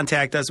to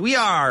contact us. We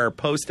are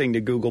posting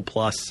to Google+,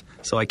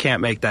 so I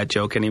can't make that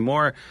joke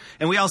anymore.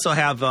 And we also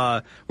have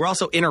we're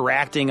also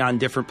interacting on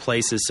different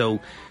places, so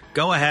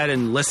go ahead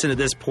and listen to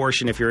this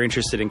portion if you're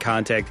interested in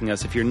contacting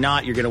us. If you're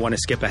not, you're going to want to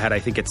skip ahead. I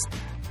think it's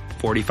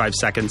 45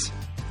 seconds.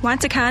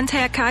 Want to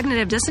contact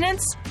Cognitive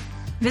Dissonance?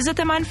 Visit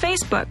them on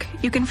Facebook.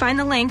 You can find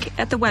the link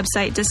at the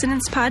website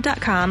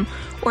dissonancepod.com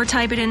or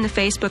type it in the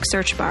Facebook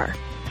search bar.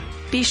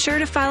 Be sure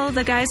to follow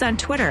the guys on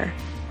Twitter.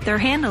 Their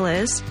handle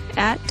is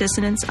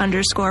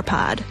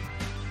 @dissonance_pod.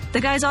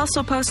 The guys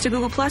also post to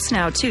Google Plus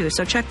now, too,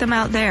 so check them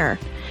out there.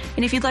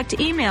 And if you'd like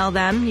to email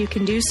them, you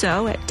can do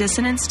so at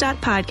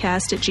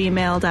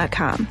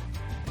dissonance.podcast@gmail.com.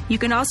 You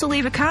can also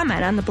leave a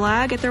comment on the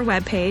blog at their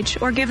webpage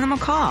or give them a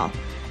call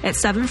at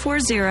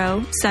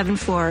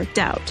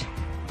 740-74-DOUBT.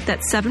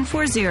 That's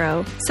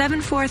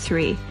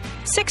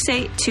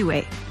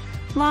 740-743-6828.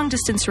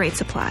 Long-distance rates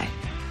apply.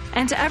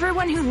 And to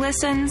everyone who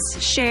listens,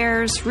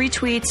 shares,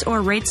 retweets,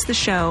 or rates the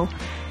show,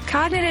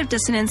 Cognitive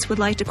Dissonance would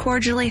like to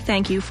cordially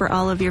thank you for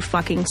all of your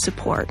fucking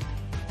support.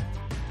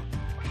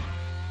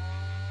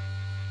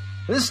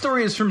 This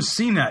story is from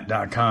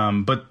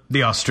CNET.com, but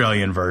the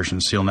Australian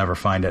version, so you'll never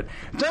find it.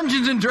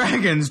 Dungeons &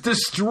 Dragons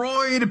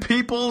destroyed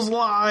people's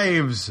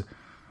lives.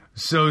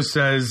 So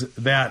says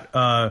that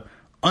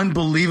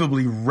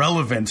unbelievably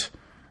relevant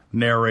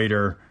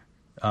narrator,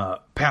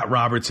 Pat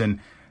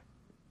Robertson.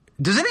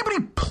 Does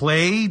anybody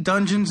play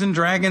Dungeons &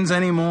 Dragons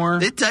anymore?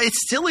 It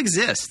still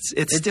exists.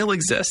 It still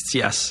exists,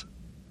 yes.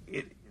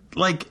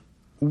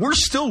 We're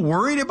still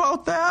worried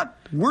about that?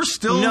 We're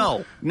still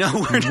No,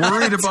 we're not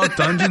worried about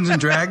Dungeons &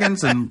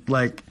 Dragons? And,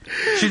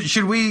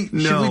 should we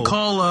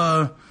call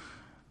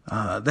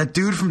that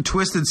dude from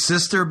Twisted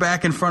Sister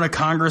back in front of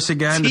Congress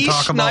again to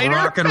talk about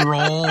rock and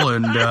roll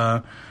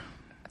and...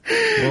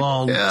 we'll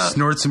all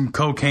snort some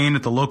cocaine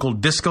at the local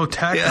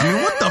discotheque. Yeah. I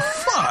mean, what the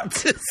fuck?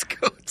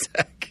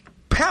 Discotheque.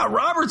 Pat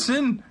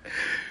Robertson.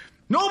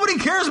 Nobody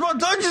cares about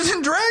Dungeons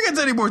 & Dragons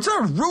anymore. It's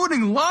not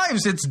ruining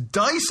lives. It's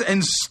dice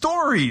and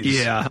stories.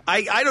 Yeah.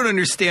 I don't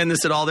understand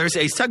this at all.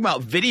 He's talking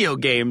about video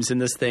games in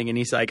this thing, and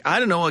he's like, I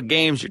don't know what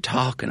games you're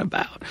talking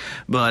about,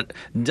 but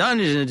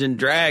Dungeons &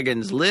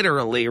 Dragons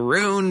literally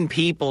ruin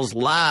people's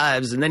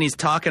lives. And then he's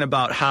talking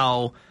about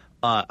how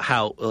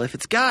if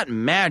it's got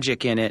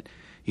magic in it,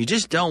 you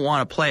just don't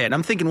want to play it. And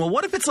I'm thinking, well,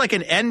 what if it's like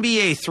an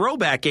NBA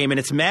throwback game and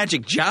it's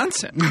Magic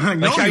Johnson?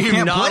 No, are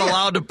you not play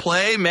allowed to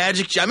play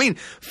Magic?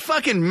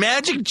 Fucking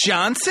Magic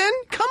Johnson?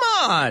 Come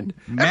on.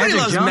 Everybody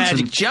loves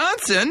Magic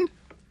Johnson.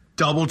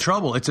 Double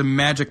trouble. It's a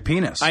magic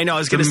penis. I know. I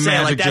was going to say,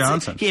 Magic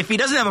Johnson. If he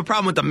doesn't have a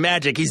problem with the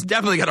magic, he's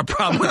definitely got a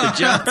problem with the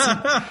Johnson.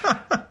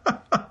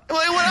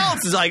 What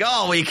else is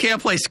you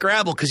can't play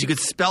Scrabble because you could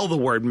spell the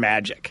word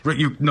magic.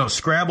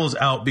 Scrabble's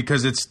out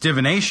because it's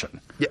divination.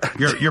 Yeah.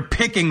 You're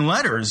picking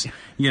letters.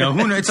 Who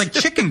knows? It's like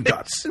chicken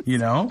guts.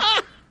 You're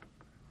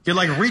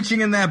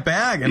reaching in that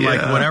bag and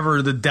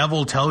whatever the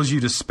devil tells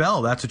you to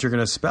spell, that's what you're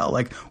going to spell.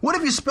 What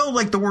if you spelled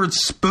the word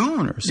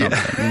spoon or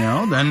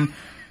something? Then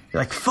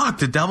you're like, fuck,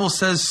 the devil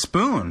says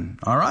spoon.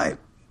 All right,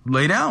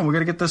 lay down. We're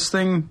going to get this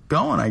thing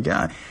going. I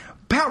got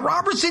Pat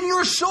Robertson.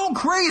 You're so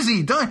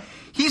crazy.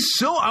 He's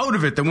so out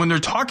of it that when they're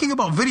talking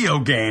about video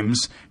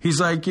games, he's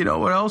like,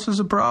 what else is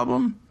a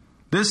problem?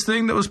 This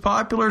thing that was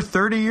popular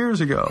 30 years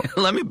ago.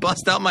 Let me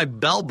bust out my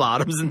bell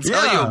bottoms and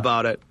tell you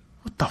about it.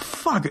 What the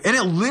fuck? And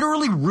it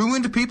literally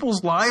ruined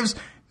people's lives.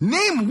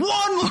 Name one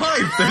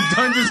life that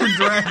Dungeons &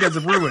 Dragons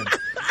have ruined.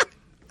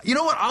 You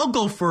know what? I'll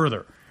go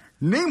further.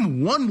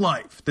 Name one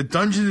life that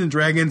Dungeons &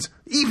 Dragons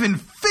even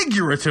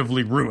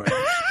figuratively ruined.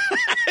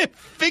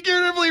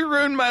 Figuratively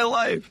ruined my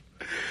life.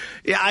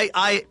 Yeah,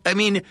 I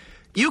mean...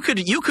 You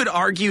could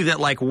argue that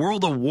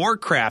World of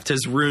Warcraft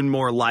has ruined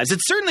more lives.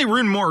 It's certainly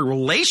ruined more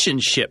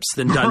relationships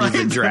than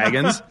Dungeons and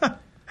Dragons.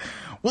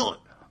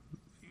 Well,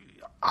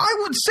 I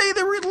would say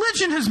that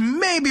religion has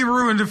maybe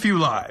ruined a few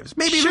lives.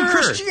 Maybe even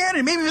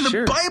Christianity, maybe even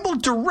the Bible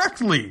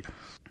directly.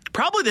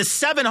 Probably the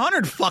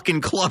 700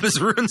 fucking club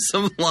has ruined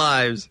some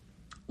lives.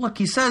 Look,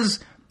 he says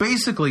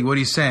basically what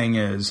he's saying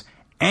is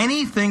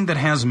anything that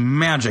has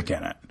magic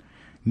in it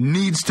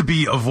needs to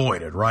be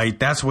avoided, right?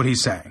 That's what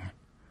he's saying.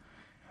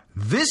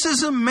 This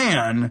is a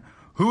man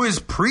who is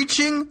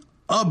preaching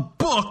a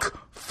book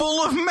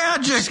full of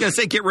magic. I was going to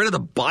say, get rid of the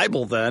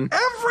Bible then.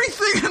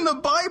 Everything in the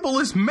Bible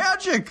is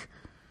magic.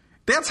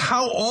 That's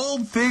how all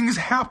things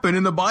happen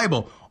in the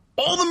Bible.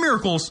 All the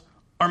miracles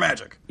are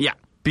magic. Yeah.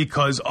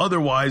 Because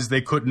otherwise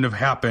they couldn't have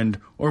happened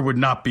or would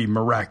not be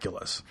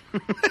miraculous.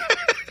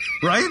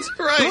 Right?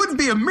 Right. It wouldn't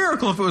be a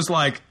miracle if it was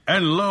like,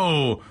 and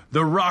lo,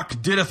 the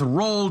rock diddeth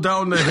roll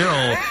down the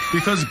hill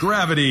because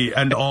gravity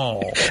and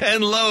all.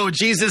 And lo,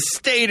 Jesus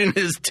stayed in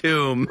his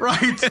tomb.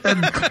 Right.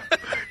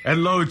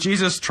 And lo,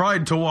 Jesus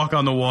tried to walk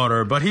on the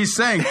water, but he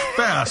sank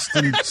fast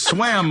and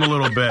swam a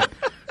little bit.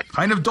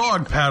 Kind of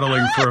dog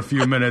paddling for a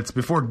few minutes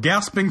before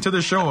gasping to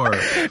the shore.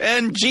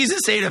 And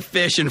Jesus ate a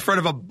fish in front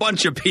of a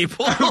bunch of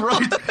people.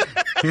 Right.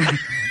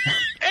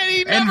 And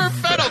he never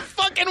fed a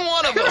fucking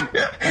one of them.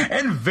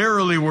 And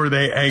verily were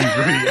they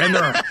angry, and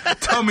their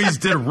tummies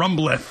did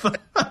rumbleth.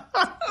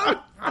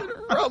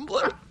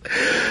 Rumbling.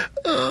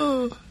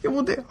 Yeah,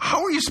 well,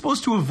 how are you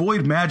supposed to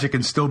avoid magic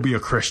and still be a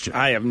Christian?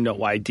 I have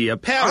no idea.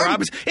 Pat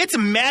Robertson. It's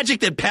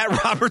magic that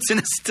Pat Robertson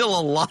is still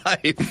alive.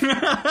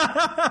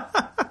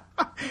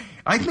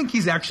 I think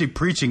he's actually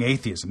preaching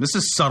atheism. This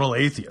is subtle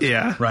atheism.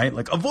 Yeah. Right?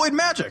 Like, avoid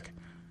magic.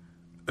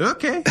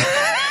 Okay.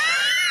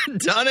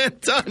 Done,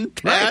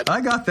 Pat. Right. I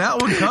got that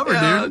one covered,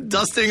 dude.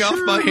 Dusting off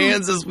my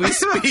hands as we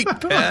speak,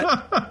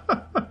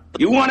 Pat.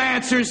 You want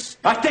answers?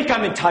 I think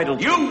I'm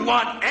entitled. You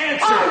want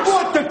answers? I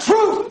want the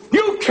truth!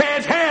 You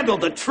can't handle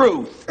the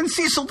truth! And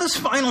Cecil, this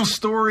final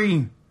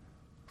story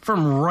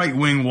from Right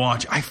Wing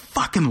Watch, I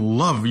fucking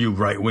love you,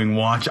 Right Wing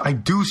Watch. I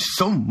do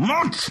so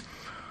much.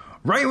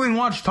 Right Wing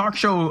Watch talk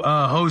show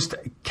host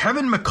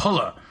Kevin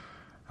McCullough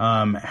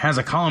has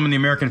a column in the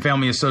American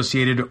Family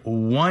Associated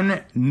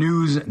One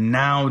News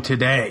Now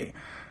Today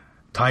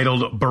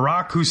titled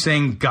Barack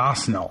Hussein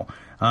Gosnell.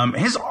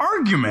 His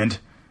argument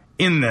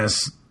in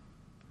this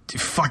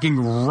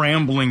fucking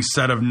rambling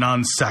set of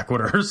non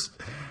sequiturs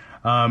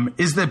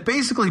is that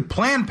basically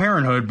Planned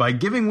Parenthood, by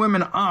giving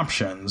women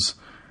options,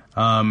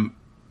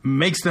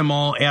 makes them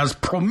all as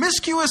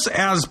promiscuous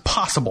as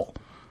possible.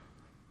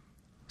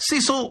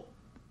 Cecil,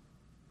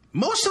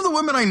 most of the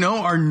women I know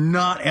are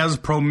not as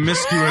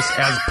promiscuous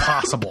as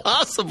possible.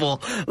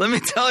 Possible. Let me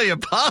tell you,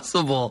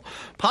 possible.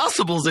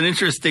 Possible is an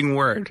interesting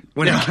word.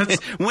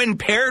 When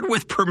paired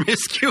with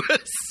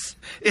promiscuous,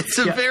 it's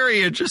a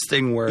very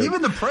interesting word.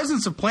 Even the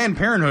presence of Planned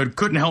Parenthood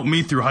couldn't help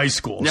me through high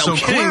school. No so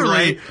kidding, clearly,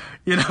 right?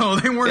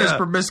 they weren't as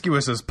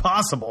promiscuous as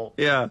possible.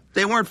 Yeah.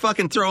 They weren't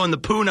fucking throwing the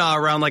poona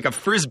around like a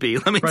frisbee,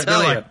 let me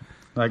tell you.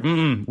 Like,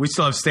 we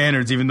still have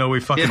standards even though we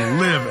fucking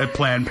live at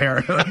Planned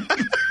Parenthood.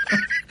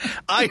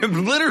 I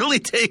am literally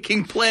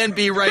taking Plan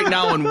B right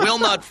now and will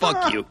not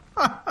fuck you.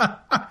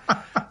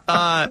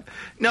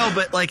 No,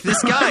 but like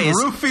this guy I'm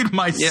roofied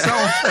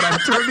myself and I'm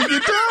turning you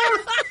down.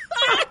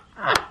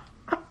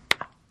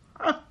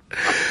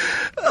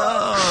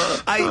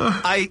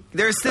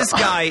 There's this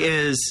guy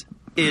is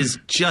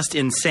just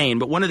insane.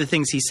 But one of the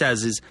things he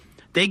says is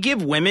they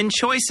give women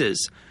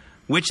choices,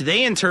 which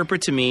they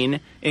interpret to mean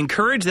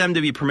encourage them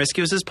to be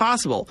promiscuous as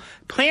possible.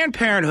 Planned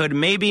Parenthood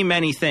may be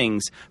many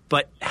things,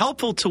 but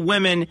helpful to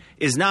women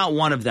is not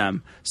one of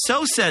them.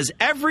 So says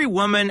every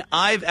woman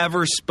I've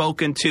ever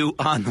spoken to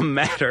on the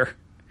matter.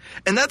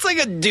 And that's like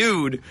a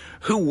dude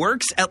who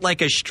works at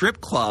like a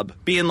strip club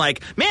being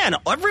like, man,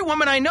 every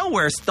woman I know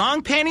wears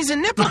thong panties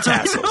and nipple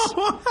tassels.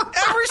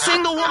 Every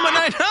single woman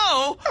I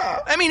know,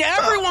 I mean,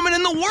 every woman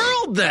in the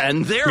world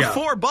then,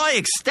 therefore by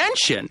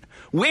extension,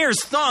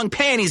 wears thong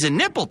panties and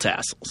nipple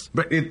tassels.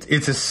 But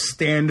it's a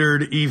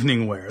standard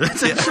evening wear.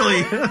 That's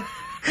actually...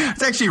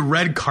 It's actually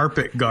red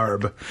carpet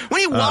garb.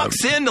 When he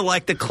walks into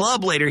like the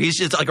club later, he's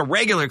just like a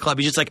regular club.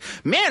 He's just like,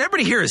 man,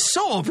 everybody here is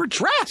so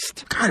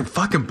overdressed. God, a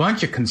fucking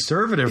bunch of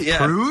conservative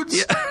prudes.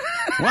 Yeah.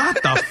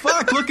 What the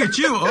fuck? Look at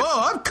you.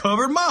 Oh, I've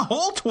covered my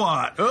whole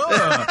twat.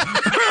 Oh.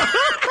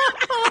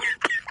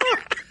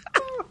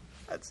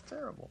 That's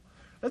terrible.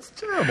 That's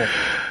terrible.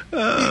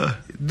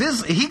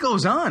 He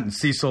goes on,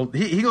 Cecil.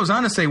 He goes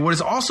on to say, what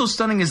is also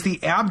stunning is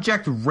the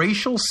abject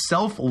racial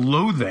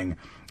self-loathing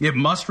it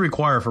must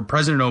require for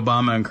President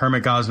Obama and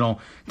Kermit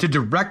Gosnell to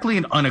directly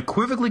and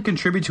unequivocally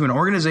contribute to an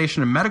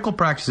organization of medical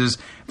practices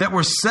that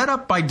were set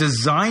up by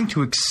design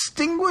to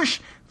extinguish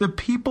the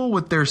people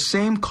with their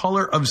same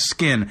color of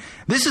skin.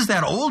 This is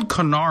that old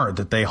canard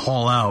that they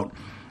haul out,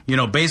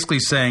 basically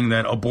saying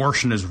that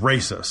abortion is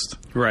racist.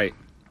 Right.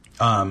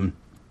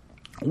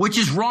 Which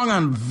is wrong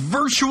on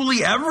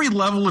virtually every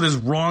level. It is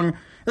wrong.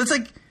 It's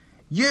like,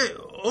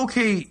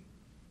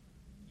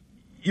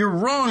 you're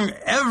wrong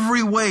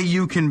every way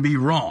you can be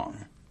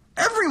wrong.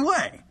 Every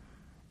way.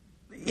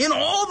 In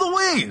all the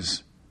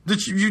ways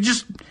that you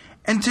just...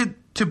 And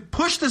to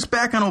push this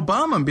back on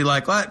Obama and be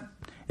like, what?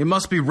 It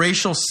must be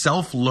racial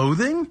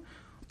self-loathing?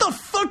 What the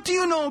fuck do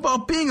you know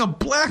about being a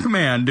black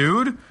man,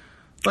 dude?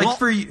 Like,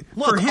 for him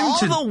all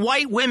to... the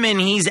white women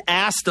he's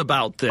asked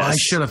about this. I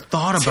should have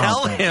thought about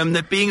Tell him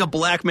that being a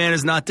black man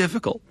is not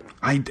difficult.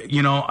 I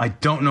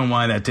don't know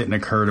why that didn't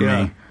occur to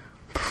me.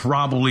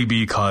 Probably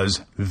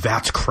because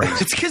that's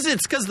crazy.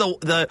 It's because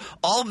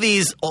all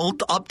these old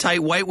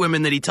uptight white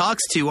women that he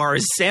talks to are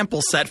his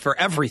sample set for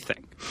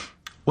everything.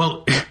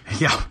 Well,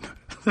 yeah.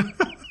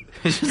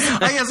 He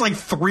has like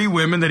 3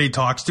 women that he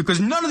talks to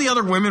because none of the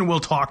other women will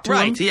talk to him.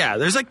 Right, yeah.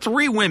 There's like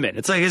 3 women.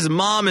 It's like his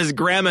mom, his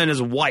grandma, and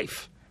his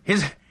wife.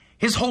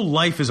 His whole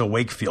life is a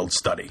Wakefield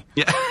study.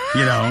 Yeah.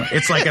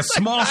 It's like a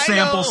small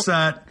sample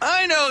set.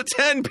 I know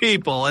 10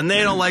 people, and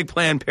they don't like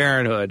Planned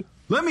Parenthood.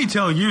 Let me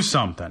tell you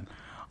something.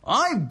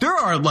 There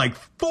are like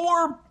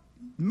 4,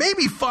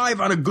 maybe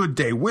 5 on a good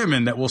day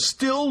women that will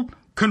still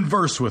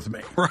converse with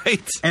me.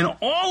 Right. And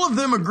all of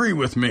them agree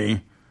with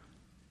me,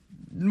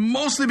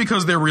 mostly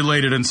because they're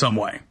related in some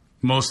way.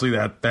 Mostly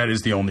that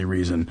is the only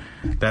reason.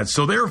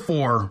 So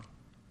therefore,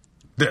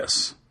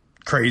 this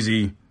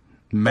crazy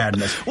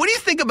madness. What do you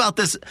think about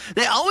this?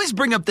 They always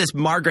bring up this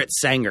Margaret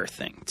Sanger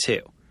thing,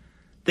 too.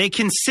 They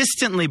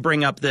consistently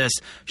bring up this,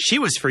 she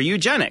was for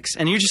eugenics.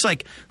 And you're just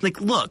like,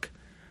 look,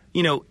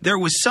 you know, there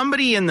was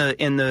somebody in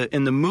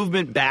the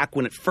movement back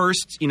when it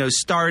first, you know,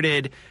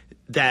 started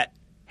that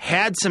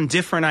had some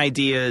different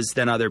ideas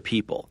than other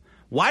people.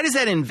 Why does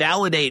that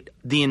invalidate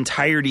the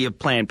entirety of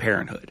Planned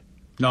Parenthood?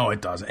 No,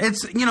 it doesn't.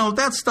 It's, you know,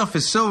 that stuff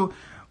is so...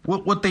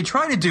 What they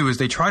try to do is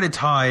they try to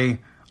tie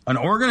an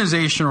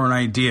organization or an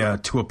idea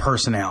to a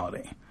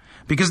personality.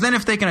 Because then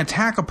if they can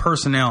attack a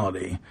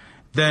personality,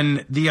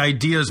 then the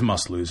ideas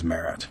must lose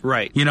merit.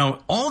 Right. You know,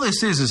 all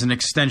this is an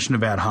extension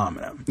of ad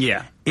hominem.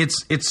 Yeah.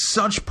 It's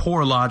such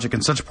poor logic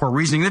and such poor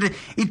reasoning that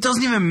it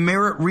doesn't even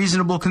merit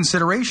reasonable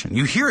consideration.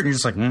 You hear it and you're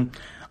just like,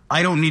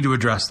 I don't need to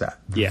address that.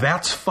 Yeah.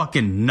 That's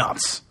fucking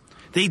nuts.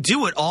 They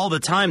do it all the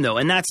time, though,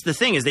 and that's the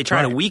thing, is they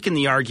try to weaken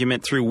the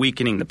argument through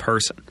weakening the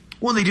person.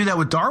 Well, they do that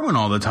with Darwin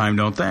all the time,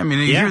 don't they? I mean,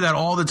 you hear that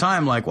all the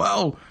time, like,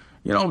 well,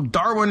 you know,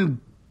 Darwin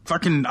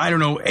fucking, I don't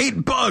know,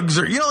 ate bugs,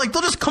 or, you know, like,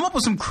 they'll just come up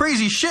with some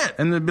crazy shit,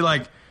 and they'll be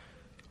like,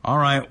 all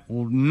right,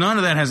 well, none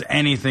of that has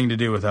anything to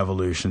do with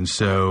evolution,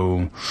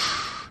 so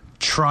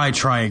try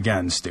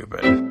again, stupid.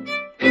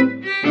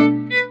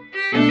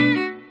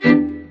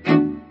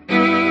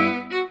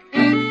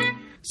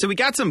 So we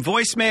got some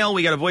voicemail.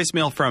 We got a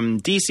voicemail from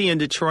DC in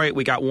Detroit.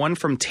 We got one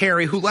from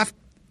Terry, who left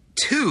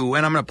 2,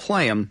 and I'm going to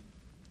play them.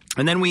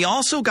 And then we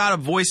also got a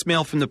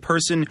voicemail from the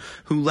person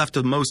who left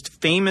the most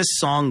famous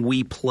song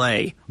we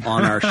play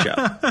on our show.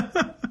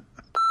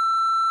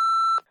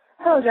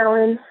 Hello,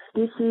 gentlemen.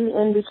 DC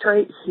in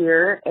Detroit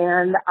here,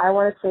 and I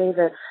want to say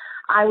that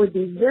I would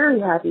be very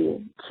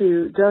happy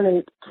to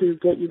donate to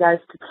get you guys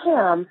to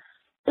TAM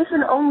if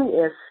and only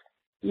if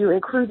you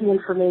include the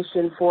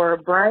information for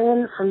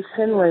Brian from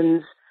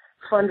Finland's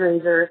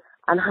fundraiser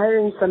on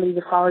hiring somebody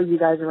to follow you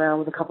guys around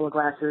with a couple of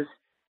glasses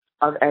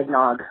of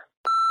eggnog.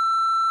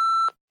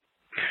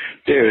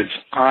 Dudes,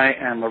 I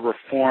am a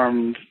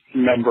Reformed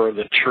member of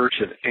the Church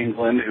of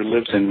England who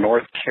lives in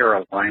North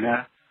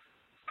Carolina.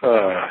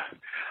 I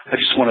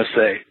just want to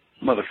say,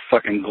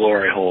 motherfucking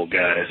glory hole,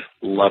 guys.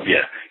 Love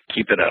ya.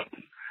 Keep it up.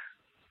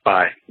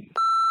 Bye.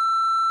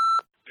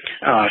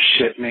 Oh,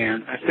 shit,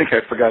 man. I think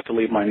I forgot to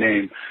leave my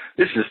name.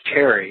 This is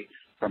Terry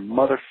from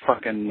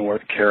motherfucking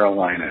North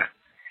Carolina.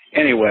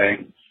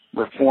 Anyway,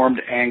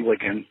 Reformed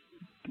Anglican,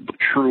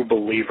 true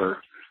believer.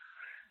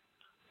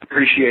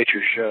 Appreciate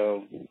your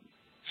show.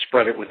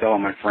 Spread it with all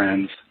my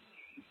friends.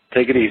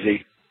 Take it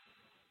easy.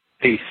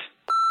 Peace.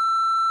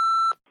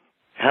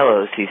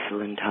 Hello,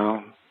 Cecil and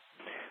Tom.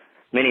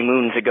 Many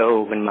moons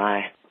ago, when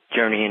my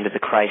journey into the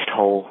Christ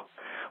hole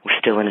was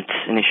still in its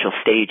initial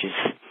stages,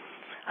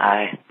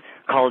 I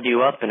called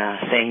you up and I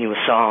sang you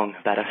a song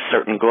about a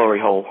certain glory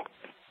hole.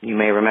 You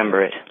may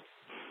remember it.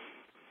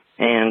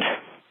 And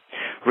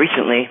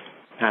recently,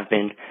 I've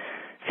been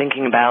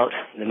thinking about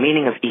the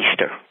meaning of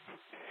Easter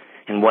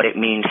and what it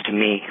means to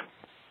me.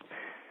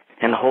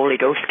 And the Holy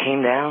Ghost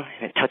came down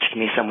and it touched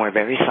me somewhere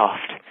very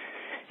soft,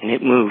 and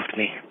it moved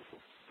me.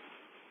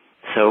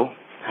 So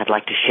I'd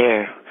like to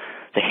share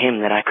the hymn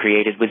that I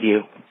created with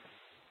you.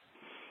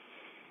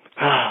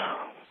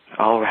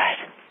 All right.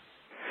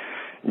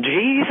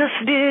 Jesus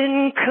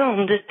didn't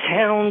come to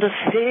town to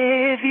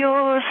save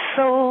your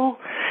soul.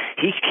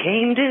 He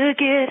came to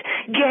get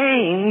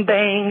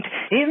gang-banged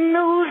in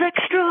those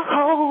extra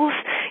holes,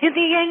 in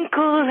the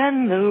ankle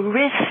and the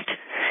wrist,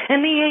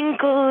 and the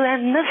ankle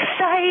and the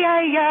thigh.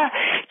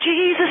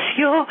 Jesus,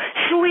 your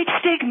sweet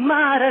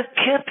stigmata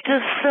kept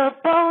us up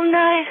all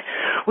night.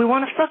 We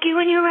want to fuck you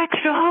in your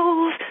extra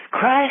holes.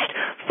 Christ,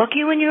 fuck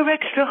you in your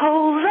extra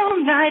holes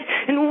all night.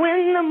 And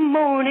when the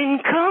morning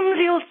comes,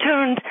 you'll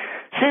turn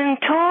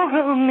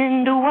Santorum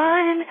into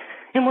wine,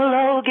 and we'll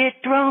all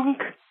get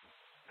drunk.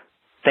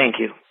 Thank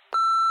you.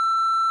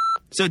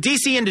 So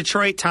DC in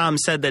Detroit, Tom,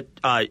 said that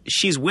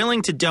she's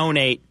willing to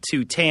donate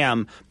to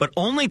TAM, but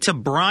only to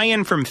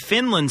Brian from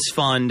Finland's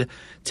fund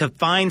to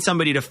find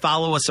somebody to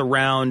follow us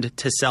around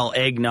to sell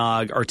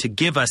eggnog, or to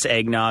give us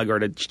eggnog, or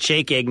to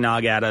shake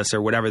eggnog at us,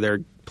 or whatever they're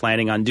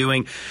planning on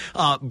doing.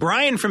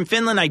 Brian from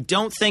Finland, I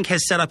don't think,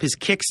 has set up his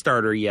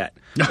Kickstarter yet.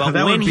 But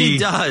when he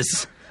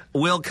does,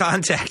 we'll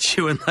contact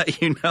you and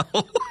let you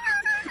know.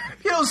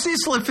 You know,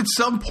 Cecil, if at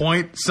some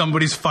point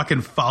somebody's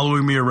fucking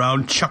following me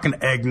around, chucking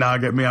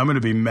eggnog at me, I'm going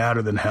to be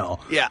madder than hell.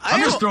 Yeah, I'm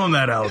just throwing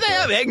that out there. If they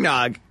have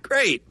eggnog,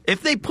 great.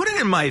 If they put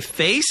it in my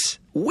face,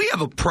 we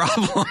have a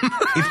problem.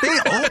 If they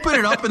open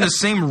it up in the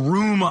same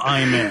room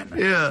I'm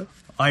in,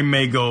 I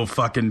may go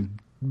fucking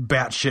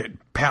batshit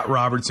Pat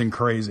Robertson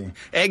crazy.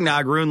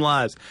 Eggnog ruined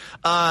lives.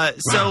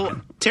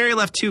 So Terry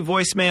left 2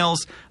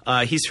 voicemails.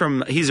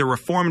 He's a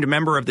Reformed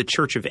member of the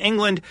Church of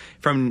England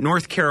from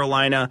North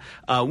Carolina.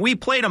 We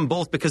played them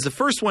both because the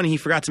first one he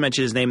forgot to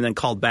mention his name and then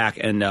called back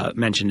and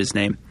mentioned his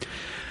name.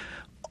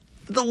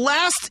 The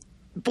last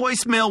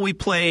voicemail we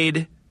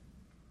played.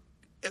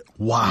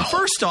 Wow.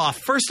 First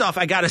off,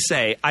 I gotta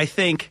say, I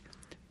think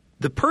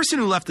the person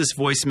who left this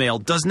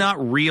voicemail does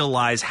not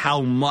realize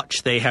how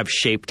much they have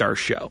shaped our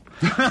show.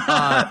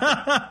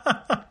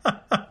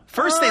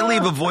 First, they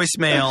leave a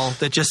voicemail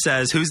that just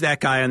says, "Who's that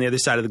guy on the other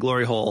side of the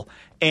glory hole?"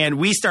 And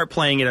we start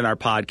playing it in our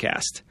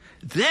podcast.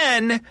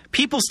 then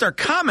people start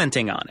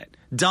commenting on it.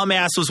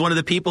 Dumbass was one of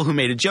the people who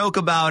made a joke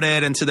about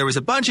it, and so there was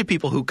a bunch of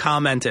people who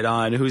commented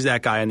on who's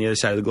that guy on the other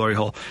side of the glory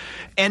hole.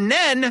 And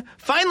then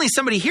finally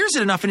somebody hears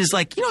it enough and is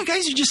like,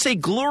 guys, you just say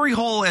glory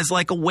hole as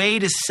like a way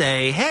to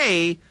say,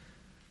 hey,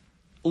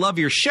 love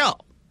your show.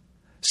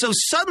 So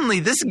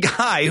suddenly this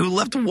guy who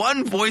left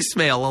one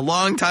voicemail a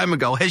long time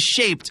ago has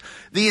shaped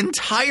the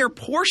entire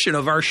portion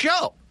of our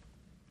show.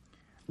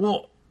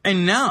 Well,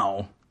 and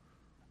now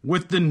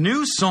with the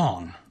new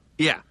song,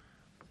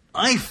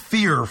 I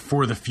fear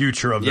for the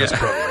future of this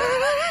program.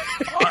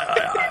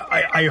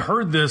 I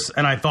heard this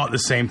and I thought the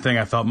same thing.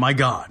 I thought, my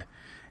God,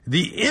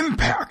 the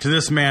impact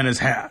this man has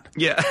had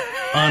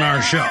on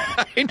our show.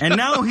 And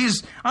now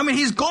he's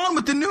gone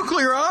with the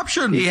nuclear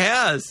option. He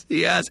has.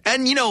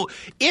 And,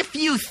 if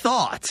you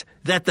thought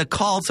that the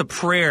call to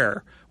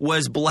prayer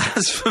was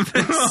blasphemous.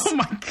 Oh,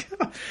 my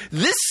God.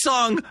 This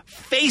song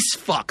face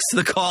fucks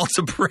the call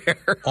to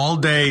prayer. All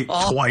day,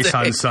 twice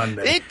on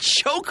Sunday. It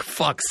choke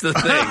fucks the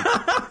thing.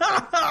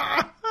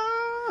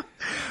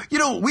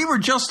 We were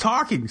just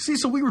talking.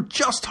 Cecil, we were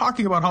just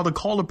talking about how the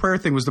call to prayer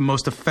thing was the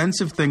most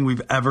offensive thing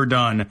we've ever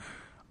done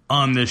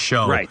on this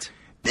show. Right.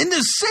 In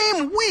the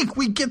same week,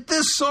 we get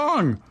this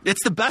song.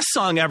 It's the best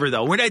song ever,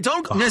 though. When I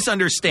don't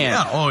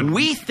misunderstand,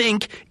 we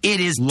think it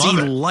is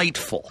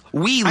delightful.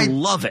 We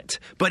love it.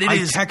 But I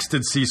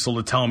texted Cecil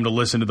to tell him to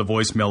listen to the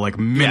voicemail like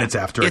minutes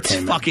after it came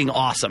in. It's fucking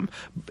awesome.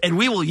 And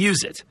we will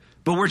use it.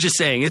 But we're just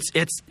saying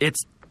it's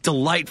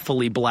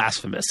delightfully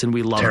blasphemous, and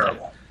we love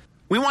it.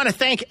 We want to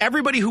thank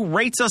everybody who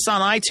rates us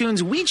on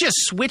iTunes. We just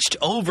switched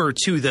over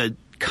to the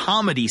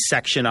comedy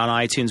section on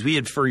iTunes. We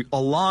had for a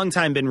long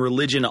time been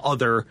Religion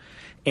Other,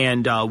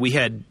 and we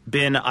had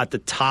been at the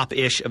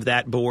top-ish of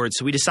that board.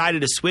 So we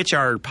decided to switch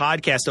our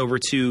podcast over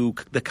to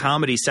the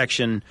comedy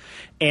section.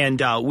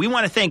 And we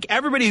want to thank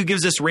everybody who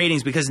gives us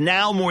ratings, because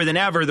now more than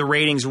ever, the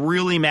ratings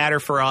really matter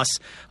for us.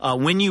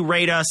 When you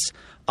rate us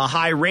a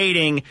high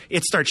rating,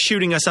 it starts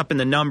shooting us up in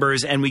the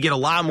numbers, and we get a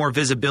lot more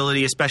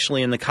visibility,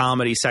 especially in the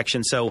comedy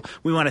section. So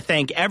we want to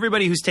thank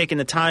everybody who's taken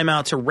the time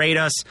out to rate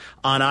us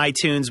on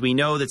iTunes. We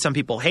know that some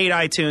people hate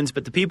iTunes,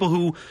 but the people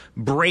who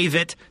brave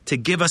it to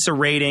give us a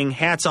rating,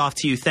 hats off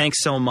to you.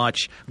 Thanks so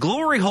much.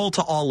 Glory hole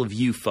to all of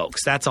you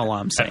folks. That's all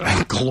I'm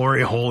saying.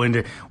 Glory hole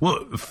into...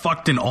 Well,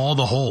 fucked in all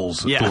the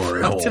holes. Yeah,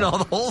 glory hole. Fucked in all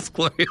the holes,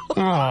 glory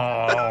hole.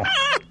 Oh.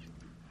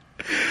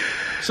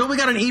 So we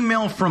got an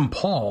email from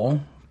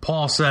Paul.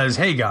 Paul says,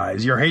 hey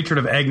guys, your hatred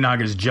of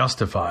eggnog is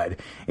justified.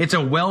 It's a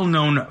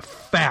well-known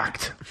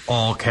fact,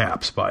 all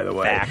caps, by the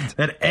way,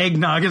 that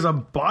eggnog is a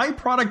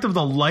byproduct of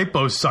the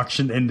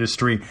liposuction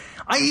industry.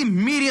 I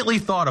immediately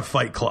thought of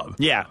Fight Club.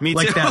 Yeah, me too.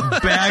 Like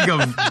that bag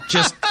of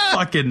just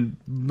fucking...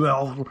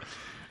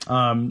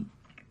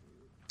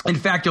 in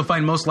fact, you'll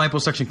find most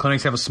liposuction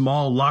clinics have a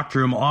small locked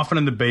room, often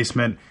in the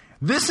basement.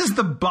 This is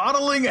the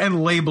bottling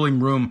and labeling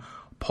room.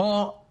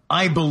 Paul,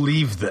 I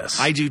believe this.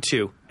 I do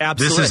too.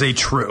 Absolutely. This is a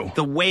true.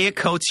 The way it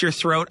coats your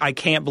throat, I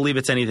can't believe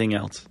it's anything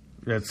else.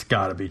 It's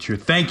got to be true.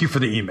 Thank you for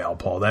the email,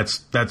 Paul.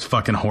 That's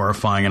fucking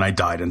horrifying, and I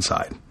died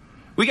inside.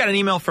 We got an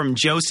email from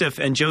Joseph,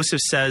 and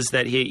Joseph says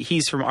that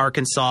he's from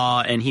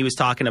Arkansas, and he was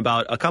talking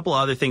about a couple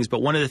of other things,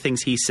 but one of the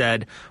things he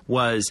said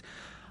was...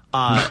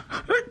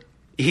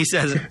 He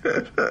says,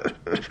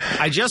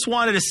 I just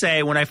wanted to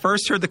say, when I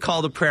first heard the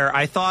call to prayer,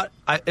 I thought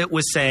it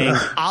was saying,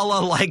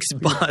 Allah likes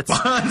butts.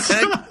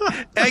 And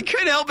I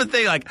couldn't help but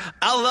think, like,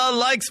 Allah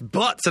likes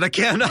butts, and I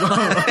can't.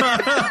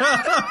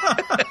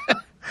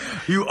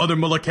 You other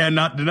mullah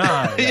cannot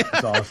deny.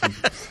 That's awesome.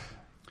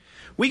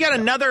 We got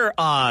another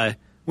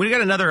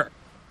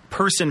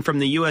person from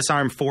the U.S.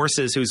 Armed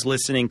Forces who's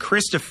listening,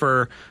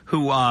 Christopher,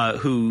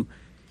 who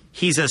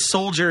he's a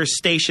soldier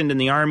stationed in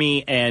the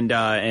Army,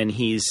 and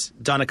he's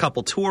done a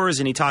couple tours,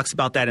 and he talks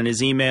about that in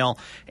his email.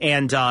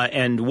 And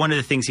one of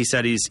the things he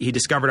said is he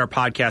discovered our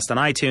podcast on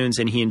iTunes,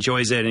 and he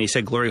enjoys it, and he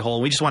said glory hole.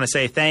 And we just want to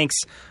say thanks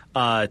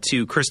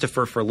to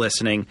Christopher for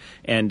listening,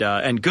 and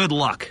good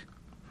luck.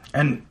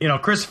 And,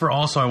 Christopher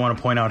also, I want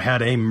to point out,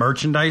 had a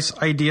merchandise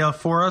idea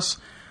for us,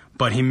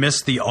 but he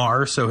missed the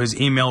R, so his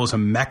email was a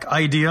mech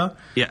idea.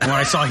 Yeah. And when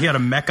I saw he had a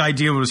mech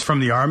idea, it was from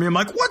the Army, I'm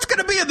like, what's going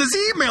to be in this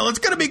email? It's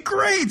going to be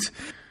great.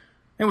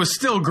 It was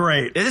still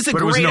great. It is a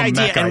great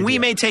idea, and we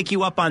may take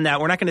you up on that.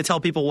 We're not going to tell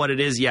people what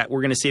it is yet.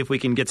 We're going to see if we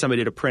can get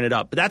somebody to print it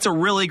up. But that's a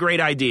really great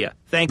idea.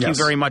 Thank you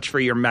very much for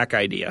your mech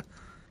idea.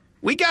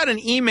 We got an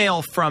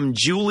email from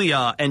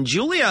Julia, and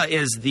Julia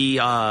is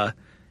the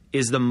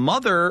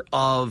mother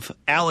of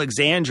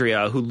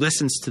Alexandria, who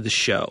listens to the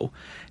show.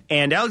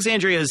 And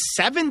Alexandria's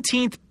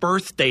 17th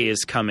birthday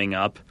is coming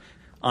up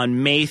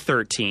on May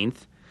 13th,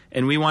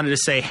 and we wanted to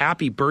say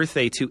happy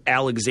birthday to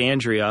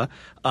Alexandria.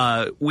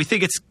 We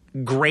think it's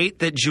great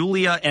that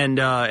Julia and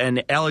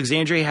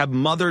Alexandria have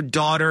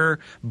mother-daughter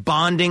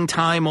bonding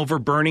time over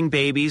burning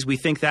babies. We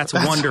think that's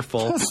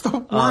wonderful. That's the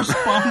worst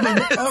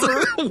bonding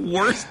ever. It's the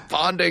worst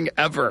bonding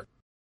ever.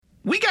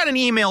 We got an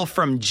email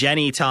from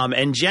Jenny, Tom,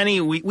 and Jenny,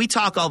 we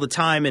talk all the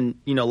time, and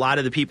a lot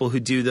of the people who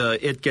do the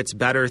It Gets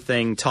Better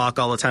thing talk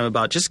all the time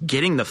about just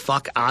getting the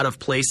fuck out of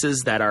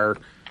places that are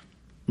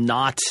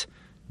not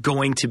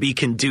going to be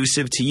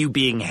conducive to you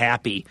being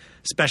happy,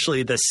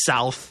 especially the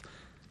South,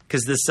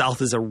 because the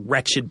South is a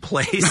wretched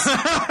place.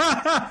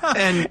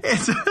 and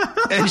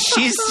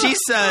she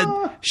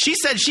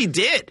said she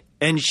did.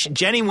 And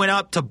Jenny went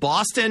up to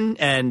Boston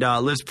and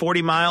lives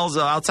 40 miles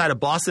outside of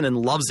Boston and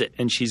loves it.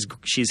 And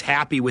she's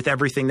happy with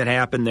everything that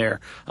happened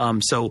there.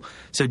 So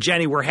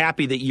Jenny, we're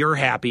happy that you're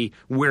happy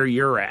where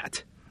you're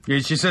at. Yeah,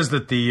 she says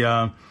that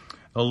the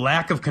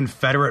lack of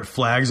Confederate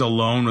flags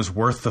alone was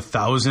worth the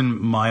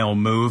 1,000-mile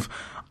move.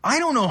 I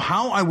don't know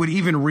how I would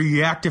even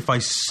react if I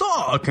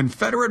saw a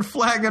Confederate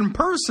flag in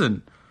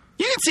person.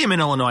 You can see them in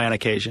Illinois on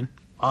occasion.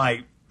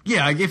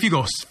 Yeah, if you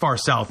go far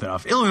south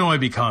enough, Illinois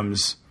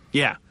becomes...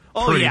 Yeah.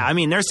 Oh, yeah. I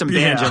mean, there's some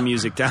banjo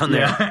music down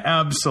there. Yeah,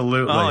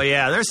 absolutely. Oh,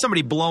 yeah. There's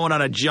somebody blowing on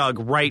a jug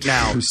right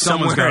now.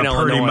 Someone's got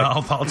a pretty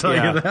mouth, I'll tell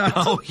you that.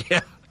 Oh,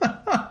 yeah.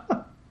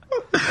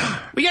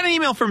 We got an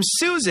email from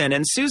Susan,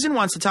 and Susan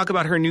wants to talk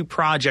about her new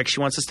project. She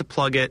wants us to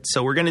plug it,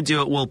 so we're going to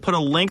do it. We'll put a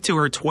link to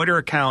her Twitter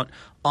account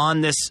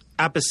on this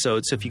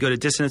episode. So if you go to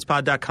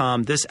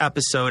dissonancepod.com, this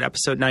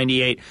episode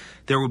 98,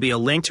 there will be a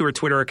link to her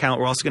Twitter account.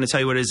 We're also going to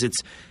tell you what it is.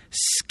 It's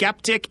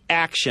Skeptic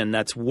Action.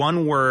 That's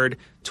one word.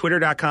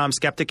 Twitter.com,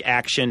 Skeptic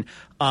Action.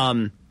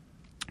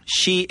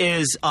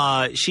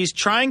 She's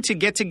trying to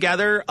get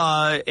together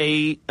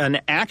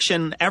an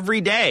action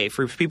every day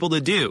for people to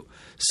do.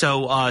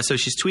 So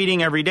she's tweeting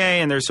every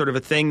day, and there's sort of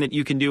a thing that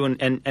you can do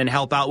and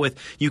help out with.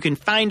 You can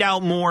find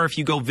out more if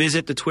you go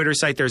visit the Twitter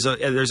site. There's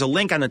a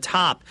link on the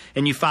top,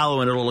 and you follow,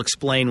 and it'll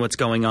explain what's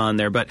going on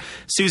there. But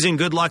Susan,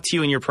 good luck to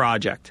you and your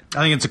project. I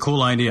think it's a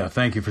cool idea.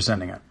 Thank you for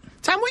sending it.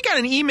 Tom, we got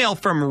an email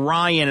from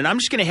Ryan, and I'm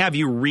just going to have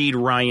you read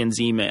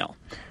Ryan's email.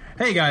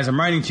 Hey guys, I'm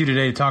writing to you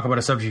today to talk about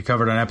a subject you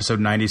covered on episode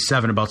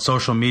 97 about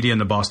social media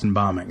and the Boston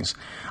bombings.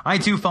 I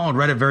too followed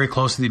Reddit very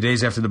closely the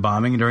days after the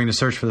bombing and during the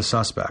search for the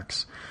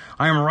suspects.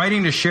 I am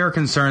writing to share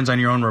concerns on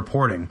your own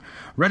reporting.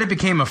 Reddit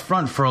became a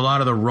front for a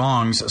lot of the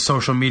wrongs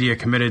social media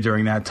committed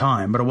during that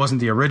time, but it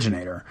wasn't the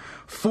originator.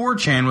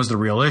 4chan was the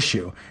real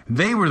issue.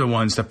 They were the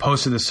ones that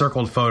posted the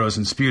circled photos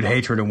and spewed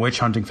hatred and witch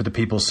hunting for the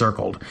people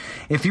circled.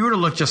 If you were to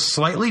look just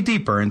slightly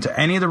deeper into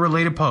any of the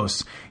related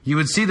posts, you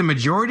would see the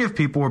majority of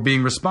people were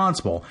being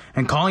responsible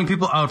and calling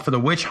people out for the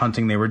witch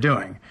hunting they were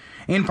doing.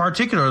 In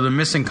particular, the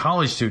missing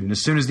college student.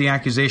 As soon as the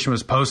accusation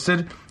was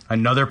posted,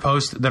 another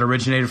post that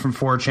originated from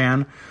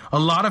 4chan, a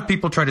lot of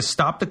people tried to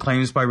stop the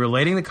claims by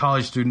relating the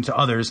college student to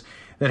others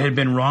that had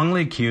been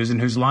wrongly accused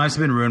and whose lives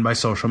had been ruined by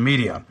social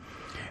media.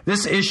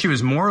 This issue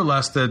is more or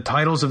less the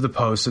titles of the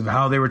posts of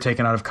how they were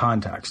taken out of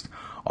context.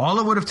 All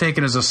it would have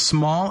taken is a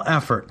small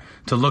effort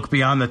to look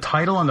beyond the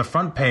title on the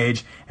front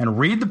page and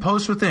read the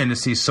post within to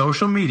see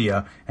social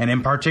media, and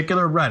in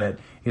particular Reddit,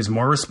 is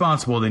more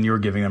responsible than you were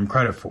giving them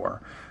credit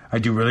for. I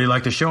do really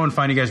like the show and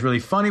find you guys really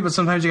funny, but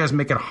sometimes you guys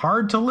make it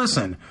hard to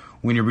listen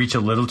when you reach a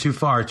little too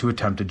far to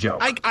attempt a joke.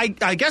 I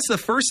guess the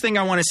first thing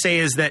I want to say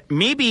is that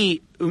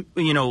maybe,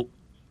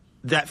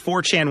 that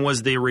 4chan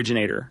was the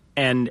originator.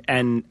 And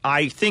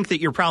I think that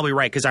you're probably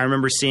right, because I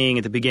remember seeing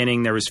at the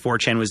beginning there was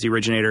 4chan was the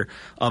originator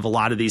of a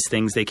lot of these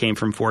things. They came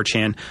from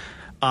 4chan.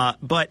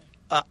 But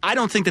I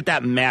don't think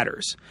that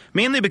matters,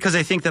 mainly because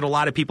I think that a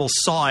lot of people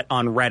saw it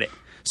on Reddit.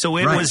 So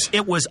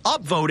it was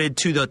upvoted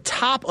to the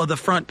top of the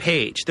front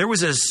page. There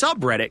was a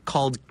subreddit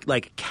called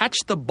Catch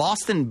the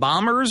Boston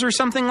Bombers or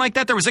something like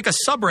that. There was a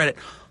subreddit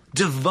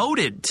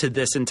devoted to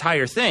this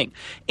entire thing.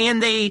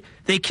 And they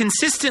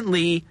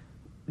consistently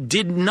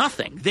did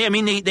nothing.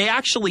 They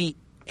actually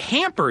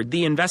hampered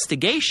the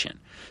investigation.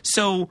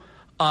 So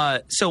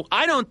I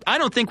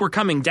don't think we're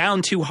coming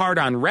down too hard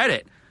on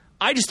Reddit.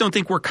 I just don't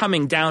think we're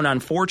coming down on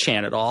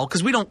 4chan at all,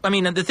 because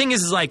the thing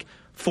is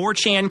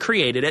 4chan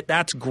created it.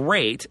 That's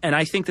great. And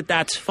I think that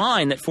that's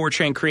fine that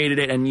 4chan created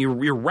it and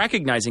you're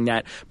recognizing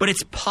that. But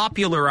it's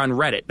popular on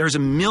Reddit. There's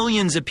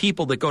millions of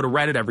people that go to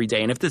Reddit every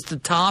day. And if it's the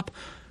top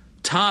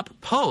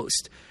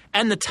post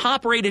and the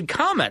top rated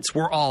comments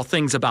were all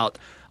things about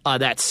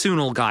that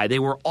Sunil guy, they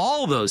were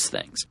all those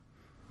things.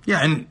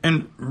 Yeah.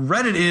 And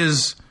Reddit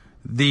is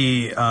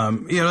the,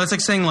 it's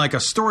like saying a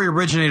story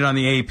originated on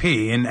the AP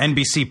and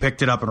NBC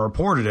picked it up and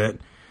reported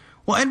it.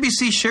 Well,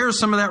 NBC shares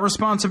some of that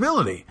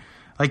responsibility.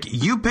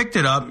 You picked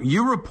it up,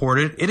 you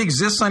reported it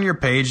exists on your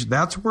page,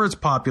 that's where it's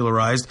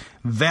popularized,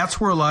 that's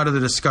where a lot of the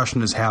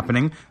discussion is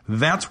happening,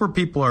 that's where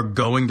people are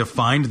going to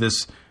find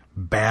this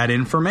bad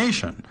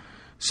information.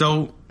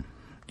 So,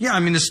 yeah,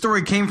 the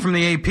story came from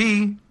the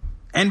AP,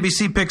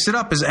 NBC picks it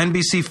up. Is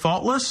NBC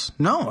faultless?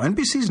 No,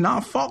 NBC's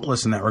not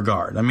faultless in that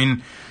regard.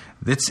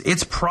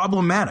 It's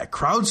problematic.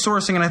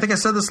 Crowdsourcing, and I think I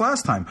said this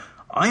last time,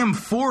 I am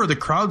for the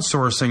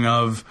crowdsourcing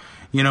of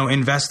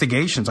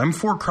investigations. I'm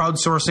for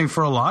crowdsourcing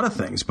for a lot of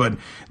things, but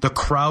the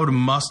crowd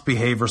must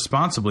behave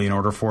responsibly in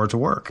order for it to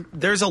work.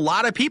 There's a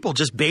lot of people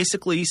just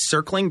basically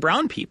circling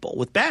brown people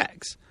with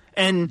bags.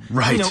 And,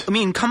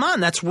 come on,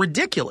 that's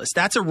ridiculous.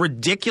 That's a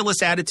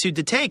ridiculous attitude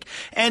to take.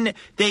 And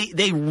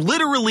they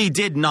literally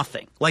did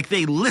nothing.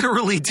 They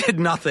literally did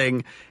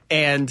nothing.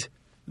 And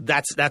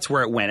that's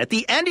where it went. At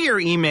the end of your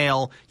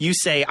email, you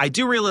say, I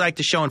do really like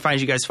the show and find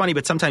you guys funny,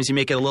 but sometimes you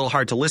make it a little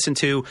hard to listen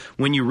to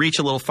when you reach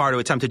a little far to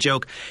attempt a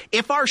joke.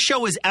 If our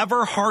show is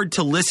ever hard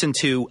to listen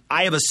to,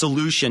 I have a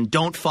solution.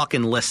 Don't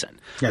fucking listen.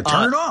 Yeah,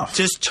 turn it off.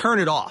 Just turn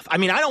it off. I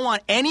mean, I don't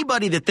want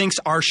anybody that thinks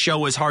our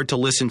show is hard to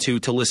listen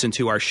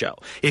to our show.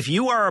 If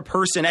you are a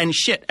person, and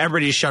shit,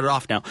 everybody just shut it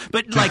off now.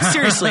 But like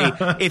seriously,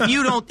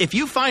 if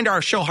you find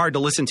our show hard to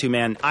listen to,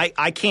 man,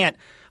 I can't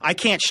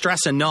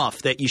stress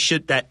enough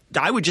that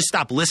I would just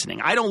stop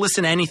listening. I don't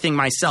listen to anything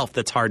myself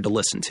that's hard to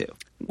listen to.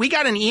 We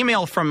got an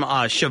email from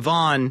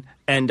Siobhan,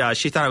 and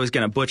she thought I was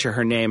going to butcher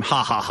her name.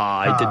 Ha ha ha!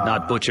 I did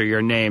not butcher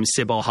your name,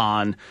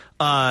 Sibohan.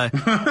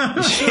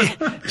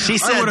 She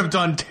said I would have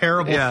done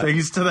terrible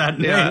things to that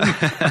name.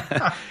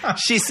 Yeah.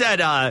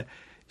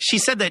 She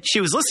said that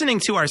she was listening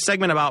to our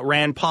segment about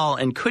Rand Paul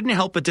and couldn't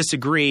help but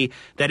disagree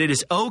that it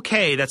is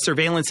okay that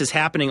surveillance is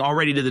happening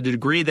already to the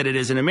degree that it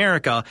is in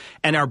America,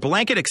 and our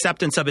blanket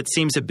acceptance of it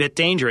seems a bit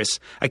dangerous.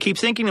 I keep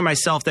thinking to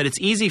myself that it's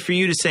easy for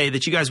you to say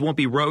that you guys won't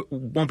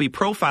be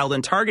profiled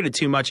and targeted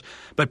too much,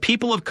 but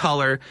people of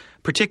color,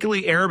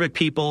 particularly Arabic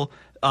people,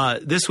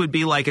 this would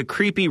be like a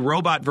creepy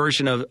robot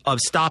version of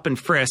stop and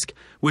frisk,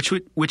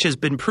 which has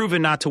been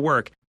proven not to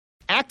work.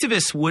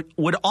 Activists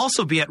would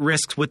also be at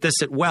risk with this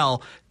as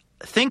well.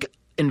 Think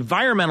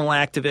environmental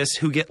activists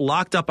who get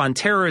locked up on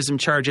terrorism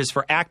charges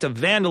for act of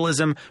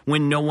vandalism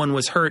when no one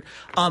was hurt.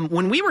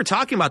 When we were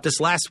talking about this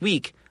last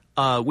week,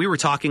 we were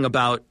talking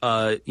about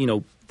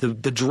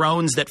the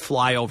drones that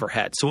fly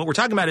overhead. So what we're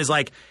talking about is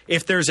like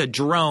if there's a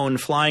drone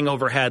flying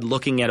overhead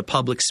looking at a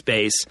public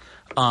space,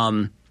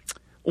 or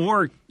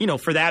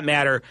for that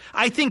matter,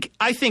 I think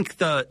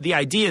the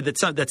idea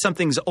that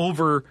something's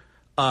over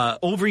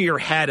your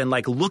head and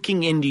like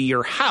looking into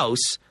your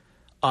house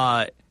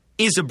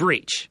is a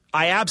breach.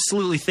 I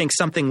absolutely think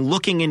something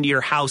looking into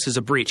your house is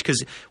a breach,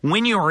 because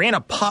when you're in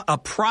a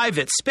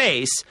private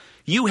space,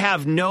 you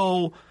have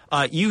no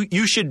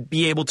you should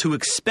be able to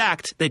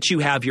expect that you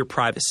have your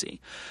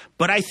privacy.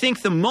 But I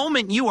think the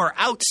moment you are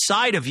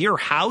outside of your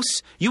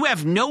house, you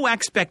have no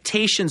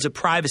expectations of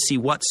privacy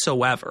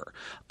whatsoever.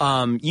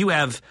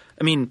 You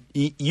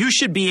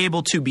should be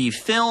able to be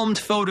filmed,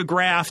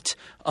 photographed,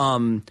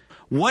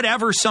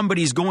 whatever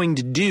somebody's going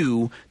to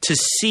do to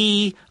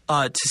see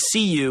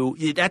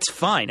you, that's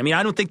fine. I mean,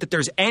 I don't think that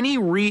there's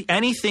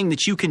anything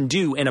that you can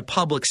do in a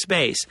public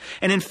space.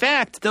 And in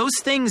fact, those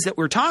things that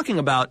we're talking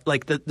about,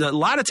 like a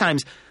lot of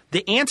times,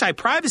 the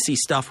anti-privacy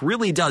stuff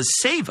really does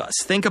save us.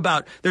 Think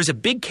about, there's a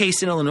big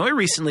case in Illinois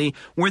recently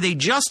where they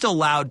just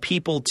allowed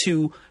people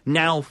to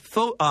now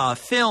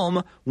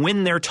film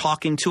when they're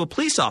talking to a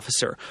police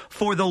officer.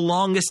 For the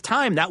longest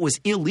time, that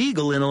was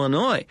illegal in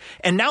Illinois.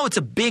 And now it's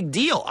a big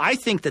deal. I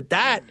think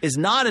that is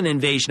not an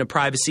invasion of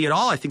privacy at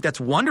all. I think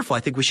that's wonderful. I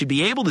think we should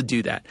be able to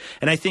do that.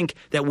 And I think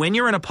that when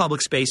you're in a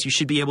public space, you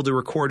should be able to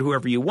record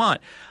whoever you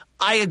want.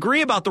 I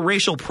agree about the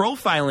racial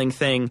profiling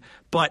thing,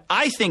 but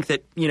I think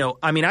that,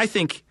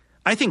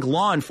 I think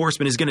law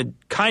enforcement is going to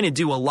kind of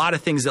do a lot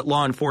of things that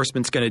law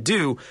enforcement's going to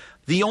do.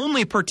 The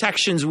only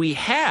protections we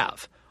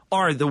have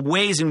are the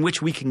ways in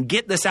which we can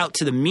get this out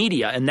to the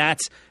media, and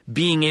that's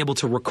being able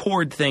to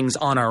record things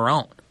on our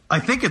own. I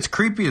think it's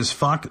creepy as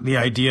fuck, the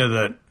idea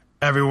that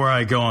everywhere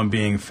I go I'm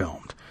being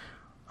filmed.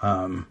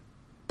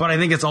 But I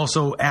think it's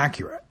also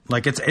accurate.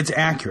 Like, it's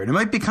accurate. It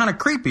might be kind of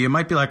creepy. It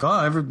might be like,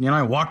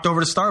 I walked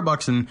over to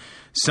Starbucks and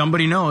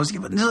somebody knows,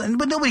 but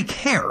nobody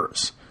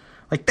cares.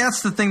 Like,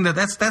 that's the thing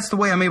that's the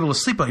way I'm able to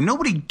sleep. Like,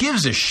 nobody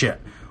gives a shit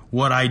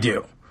what I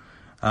do.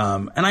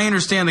 And I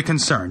understand the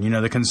concern.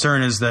 The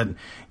concern is that,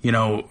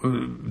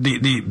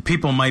 the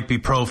people might be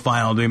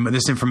profiled.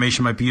 This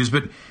information might be used,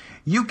 but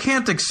you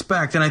can't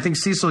expect, and I think,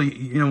 Cecil,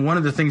 one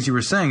of the things you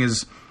were saying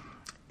is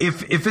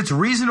if it's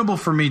reasonable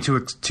for me to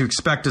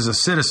expect as a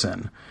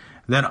citizen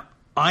that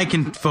I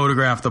can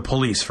photograph the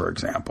police, for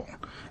example,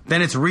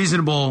 then it's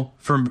reasonable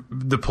for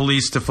the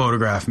police to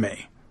photograph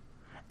me.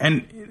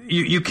 And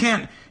you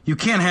can't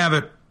have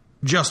it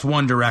just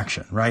one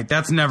direction, right?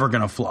 That's never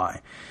going to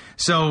fly.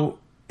 So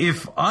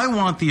if I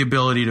want the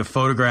ability to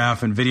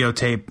photograph and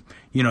videotape,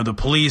 the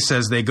police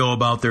as they go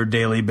about their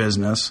daily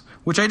business,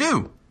 which I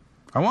do,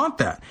 I want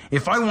that.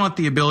 If I want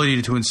the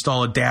ability to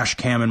install a dash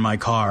cam in my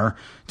car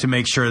to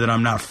make sure that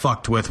I'm not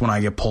fucked with when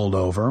I get pulled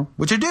over,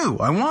 which I do,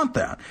 I want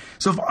that.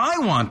 So if I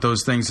want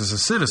those things as a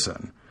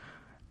citizen,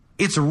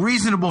 it's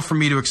reasonable for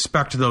me to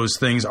expect those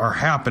things are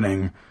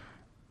happening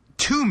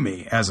to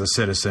me as a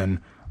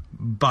citizen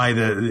by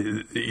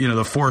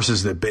the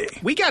forces that be.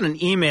 We got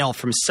an email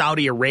from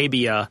Saudi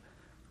Arabia,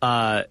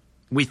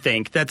 we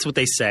think. That's what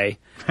they say.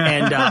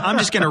 And I'm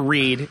just going to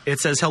read. It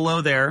says,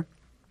 hello there.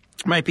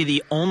 Might be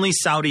the only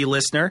Saudi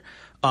listener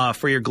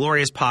for your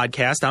glorious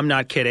podcast. I'm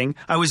not kidding.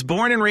 I was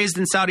born and raised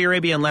in Saudi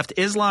Arabia and left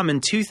Islam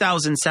in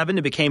 2007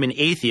 to become an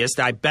atheist.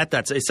 I bet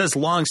it says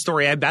long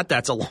story. I bet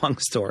that's a long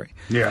story.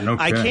 Yeah, no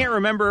kidding. I can't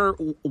remember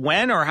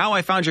when or how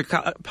I found your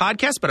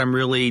podcast, but I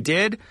really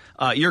did.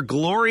 Your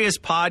glorious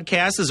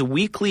podcast is a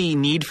weekly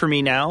need for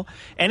me now.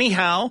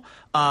 Anyhow,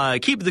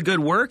 keep the good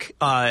work.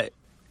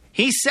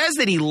 He says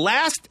that he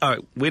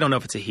we don't know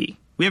if it's a he.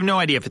 We have no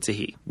idea if it's a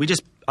he.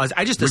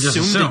 I just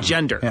assumed a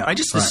gender. Yeah, I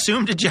just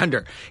assumed a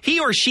gender. He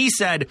or she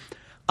said,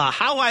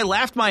 how I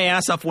laughed my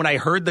ass off when I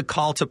heard the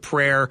call to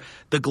prayer,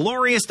 the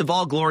glorious of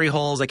all glory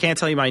holes. I can't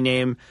tell you my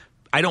name.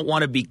 I don't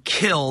want to be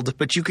killed,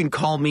 but you can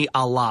call me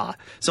Allah.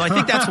 So I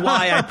think that's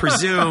why I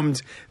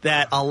presumed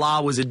that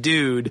Allah was a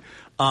dude.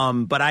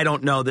 But I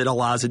don't know that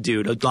Allah's a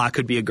dude. Allah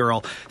could be a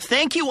girl.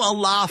 Thank you,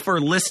 Allah, for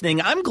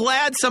listening. I'm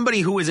glad somebody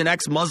who is an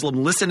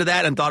ex-Muslim listened to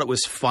that and thought it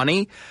was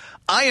funny.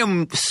 I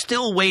am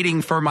still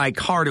waiting for my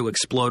car to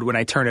explode when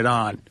I turn it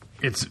on.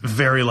 It's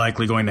very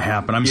likely going to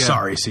happen. I'm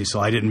sorry, Cecil.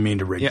 I didn't mean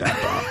to rig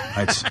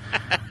that, Bob.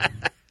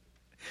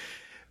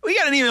 We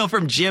got an email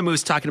from Jim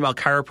who's talking about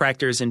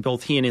chiropractors, and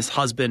both he and his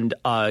husband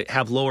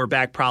have lower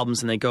back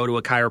problems, and they go to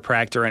a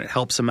chiropractor, and it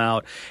helps them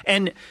out.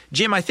 And,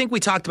 Jim, I think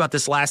we talked about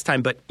this last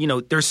time, but,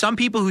 there's some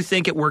people who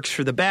think it works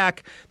for the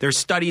back. There's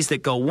studies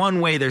that go one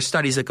way. There's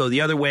studies that go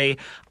the other way.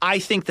 I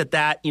think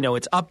that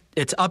it's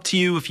up to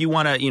you if you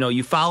want to,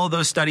 you follow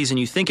those studies and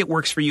you think it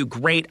works for you,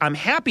 great. I'm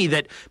happy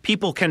that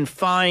people can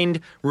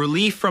find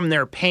relief from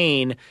their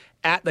pain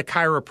at the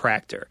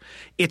chiropractor.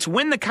 It's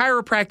when the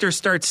chiropractor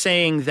starts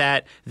saying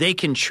that they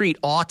can treat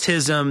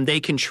autism, they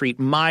can treat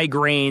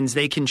migraines,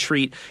 they can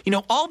treat,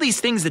 all these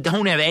things that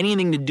don't have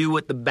anything to do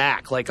with the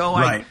back. Like,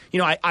 I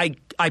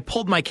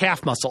pulled my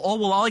calf muscle. Oh,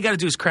 well, all I got to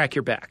do is crack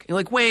your back. You're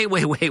like,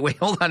 wait,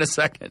 hold on a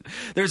second.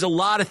 There's a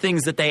lot of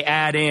things that they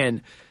add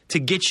in to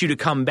get you to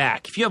come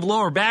back. If you have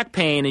lower back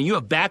pain and you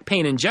have back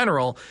pain in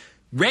general,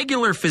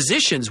 regular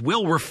physicians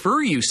will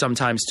refer you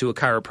sometimes to a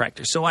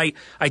chiropractor. So I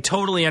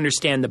totally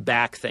understand the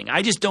back thing.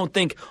 I just don't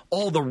think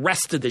all the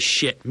rest of the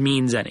shit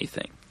means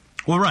anything.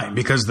 Well, right,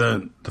 because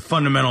the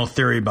fundamental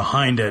theory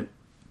behind it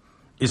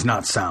is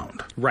not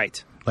sound.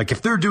 Right. Like,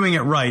 if they're doing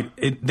it right,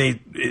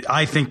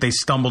 I think they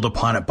stumbled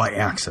upon it by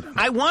accident.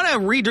 I want to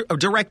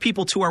redirect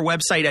people to our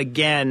website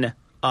again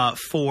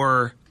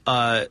for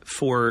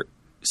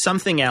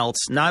something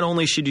else. Not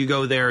only should you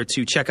go there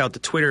to check out the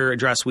Twitter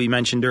address we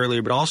mentioned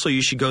earlier, but also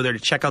you should go there to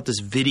check out this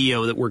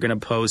video that we're going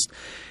to post.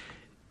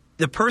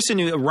 The person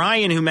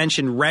Ryan, who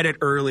mentioned Reddit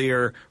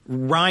earlier,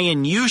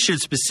 Ryan, you should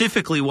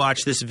specifically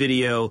watch this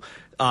video.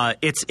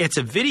 It's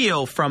a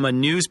video from a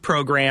news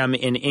program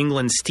in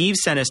England. Steve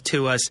sent it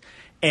to us,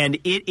 and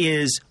it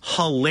is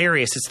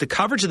hilarious. It's the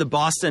coverage of the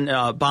Boston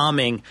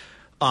bombing.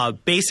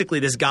 Basically,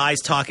 this guy's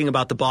talking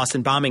about the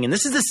Boston bombing, and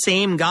this is the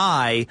same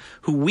guy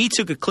who we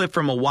took a clip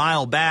from a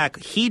while back.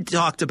 He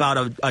talked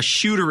about a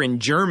shooter in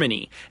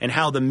Germany and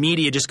how the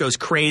media just goes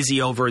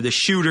crazy over the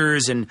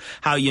shooters and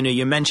how,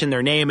 you mention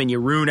their name and you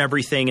ruin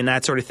everything and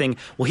that sort of thing.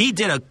 Well, he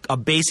did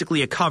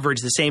basically a coverage,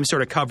 the same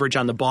sort of coverage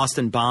on the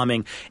Boston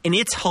bombing, and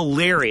it's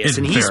hilarious.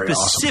 And he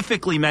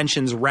specifically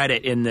mentions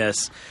Reddit in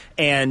this,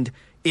 and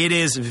it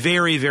is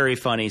very, very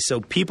funny. So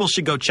people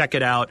should go check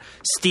it out.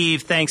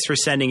 Steve, thanks for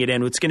sending it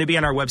in. It's going to be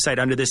on our website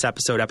under this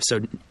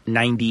episode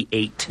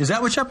 98. Is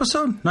that which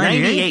episode?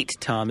 98,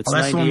 Tom. It's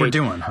that's 98. The one we're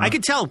doing, huh? I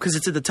could tell because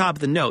it's at the top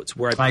of the notes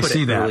where I put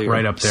see it that earlier.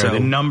 right up there. So,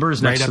 the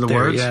numbers next to the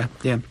words?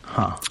 Yeah.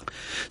 Huh.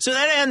 So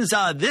that ends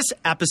this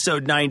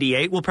episode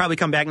 98. We'll probably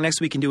come back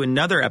next week and do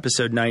another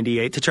episode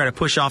 98 to try to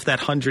push off that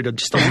 100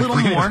 just a little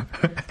more.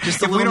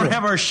 If we don't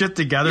have our shit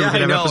together, we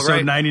can have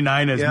episode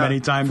 99 as many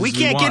times as we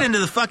can't want. Get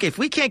into if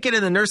we can't get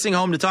in the nursing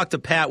home to talk to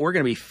Pat, we're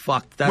going to be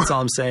fucked. That's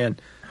all I'm saying.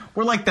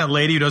 We're like that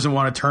lady who doesn't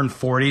want to turn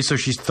 40, so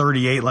she's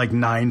 38 like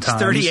 9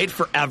 times. 38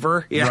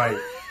 forever. Yeah. Right.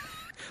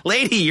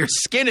 Lady, your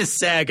skin is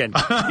sagging.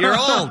 You're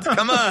old.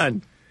 Come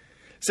on.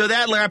 So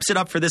that wraps it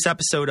up for this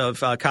episode of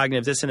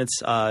Cognitive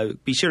Dissonance.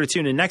 Be sure to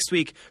tune in next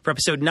week for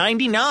episode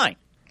 99.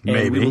 Maybe.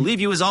 And we will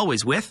leave you, as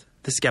always, with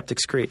The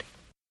Skeptic's Creed.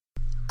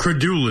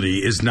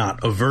 Credulity is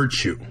not a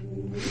virtue.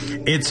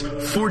 It's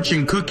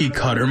fortune cookie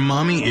cutter,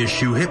 mommy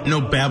issue,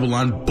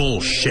 hypno-Babylon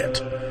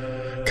bullshit.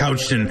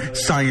 Couched in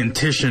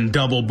scientician,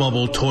 double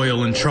bubble,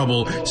 toil and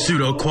trouble,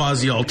 pseudo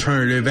quasi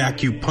alternative,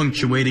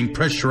 acupunctuating,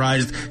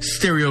 pressurized,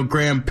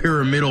 stereogram,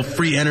 pyramidal,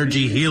 free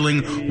energy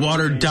healing,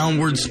 watered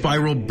downward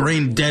spiral,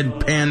 brain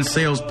deadpan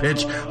sales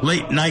pitch,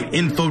 late night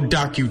info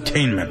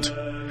docutainment.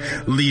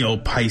 Leo,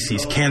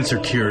 Pisces, cancer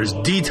cures,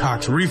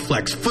 detox,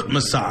 reflex, foot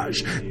massage,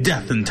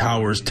 death and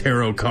towers,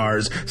 tarot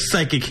cards,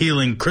 psychic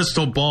healing,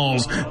 crystal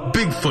balls,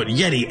 Bigfoot,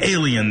 Yeti,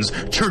 aliens,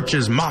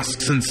 churches,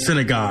 mosques and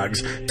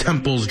synagogues,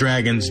 temples,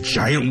 dragons,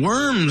 giant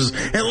worms,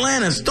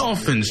 Atlantis,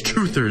 dolphins,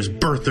 truthers,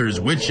 birthers,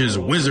 witches,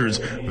 wizards,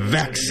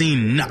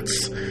 vaccine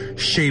nuts,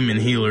 shaman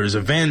healers,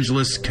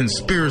 evangelists,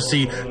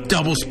 conspiracy,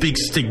 doublespeak,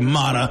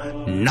 stigmata,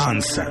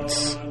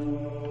 nonsense.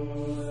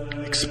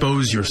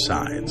 Expose your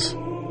sides.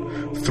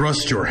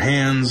 Thrust your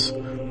hands,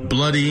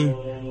 bloody,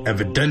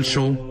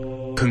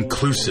 evidential,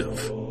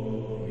 conclusive.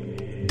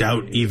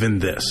 Doubt even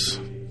this.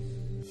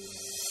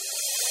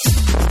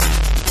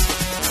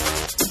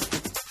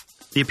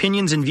 The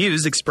opinions and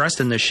views expressed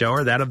in this show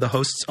are that of the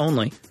hosts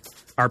only.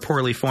 Our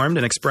poorly formed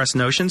and expressed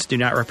notions do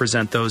not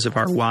represent those of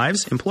our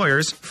wives,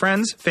 employers,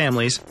 friends,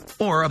 families,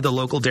 or of the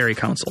local dairy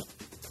council.